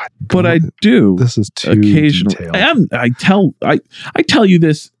 God. But I do. This is too occasionally. detailed. I tell you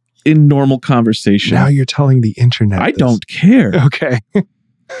this in normal conversation. Now you're telling the internet. I don't care. Okay.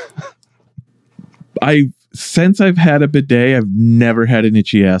 Since I've had a bidet, I've never had an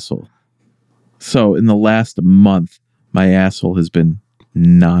itchy asshole. So in the last month, my asshole has been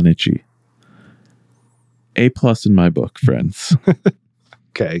non-itchy. A+ in my book, friends.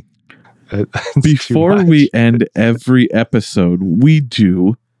 Okay. Before we end every episode, we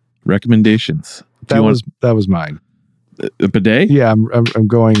do recommendations. That was mine. A bidet? Yeah, I'm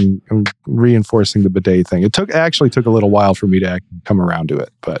reinforcing the bidet thing. It actually took a little while for me to come around to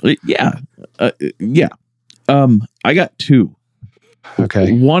it, but yeah. I got two.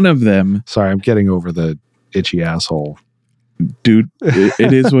 Okay. One of them. Sorry, I'm getting over the itchy asshole. Dude,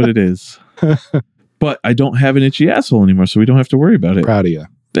 it is what it is. But I don't have an itchy asshole anymore, so we don't have to worry about it. Proud of you.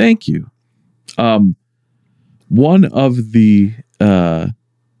 Thank you. One of the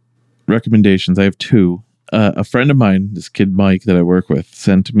recommendations, I have two. A friend of mine, this kid Mike that I work with,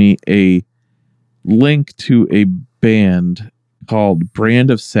 sent me a link to a band called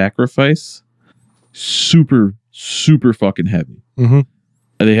Brand of Sacrifice. Super, super fucking heavy. Mm-hmm.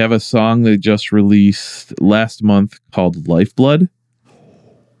 They have a song they just released last month called Lifeblood.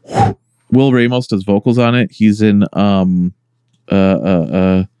 Will Ramos does vocals on it. He's in fuck,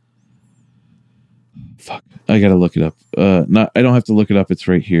 I gotta look it up. I don't have to look it up, it's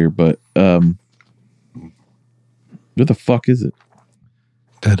right here, but where the fuck is it?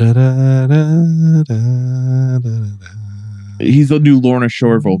 Da, da, da, da, da, da, da. He's the new Lorna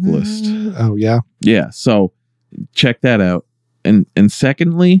Shore vocalist. Oh yeah. Yeah, so check that out. And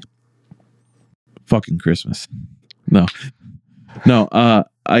secondly, fucking Christmas. No.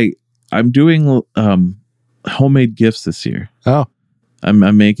 I'm doing homemade gifts this year. Oh.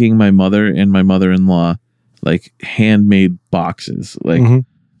 I'm making my mother and my mother-in-law like handmade boxes. Like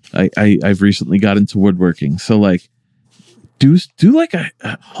I've recently got into woodworking. So like do like a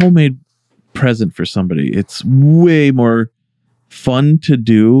homemade present for somebody. It's way more fun to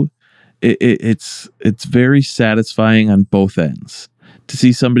do. It's very satisfying on both ends to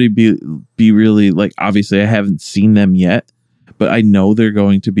see somebody be really like, obviously I haven't seen them yet, but I know they're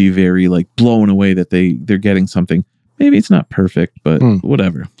going to be very like blown away that they're getting something. Maybe it's not perfect, but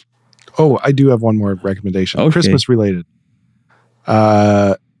whatever. Oh, I do have one more recommendation. Okay. Christmas related.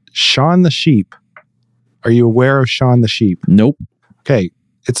 Shaun the Sheep. Are you aware of Shaun the Sheep? Nope. Okay.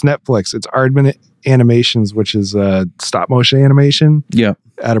 It's Netflix. It's Aardman Animations, which is stop motion animation. Yeah.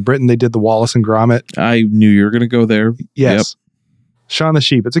 Out of Britain, they did the Wallace and Gromit. I knew you were going to go there. Yes. Yep. Shaun the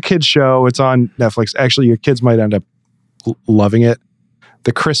Sheep. It's a kid's show. It's on Netflix. Actually, your kids might end up loving it.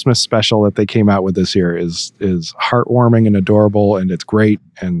 The Christmas special that they came out with this year is heartwarming and adorable, and it's great.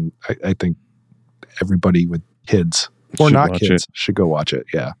 And I think everybody with kids or Should not watch kids it. should go watch it.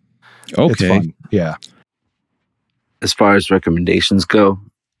 Yeah. Okay. It's fun. Yeah. As far as recommendations go,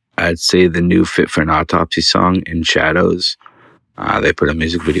 I'd say the new Fit for an Autopsy song, In Shadows. They put a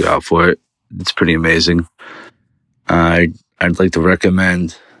music video out for it. It's pretty amazing. I'd like to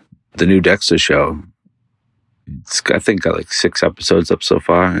recommend the new Dexter show. It's, I think, got like 6 episodes up so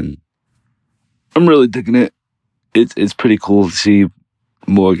far, and I'm really digging it. It's pretty cool to see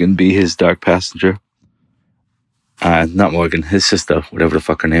Morgan be his dark passenger. Not Morgan, his sister, whatever the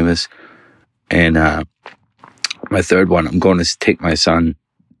fuck her name is. And my third one, I'm going to take my son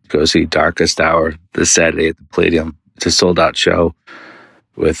to go see Darkest Hour this Saturday at the Palladium. It's a sold-out show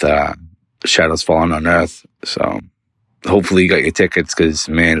with Shadows Falling on Earth. So hopefully you got your tickets, because,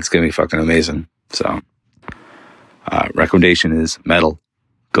 man, it's going to be fucking amazing. So recommendation is Metal.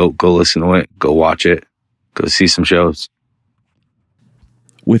 Go listen to it. Go watch it. Go see some shows.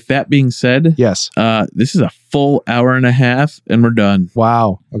 With that being said, Yes. this is a full hour and a half, and we're done.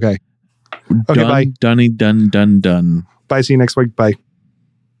 Wow. Okay. Okay, Done, bye. Done. Bye. See you next week. Bye.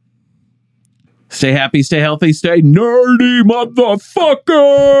 Stay happy, stay healthy, stay nerdy,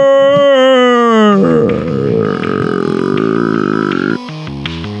 motherfucker!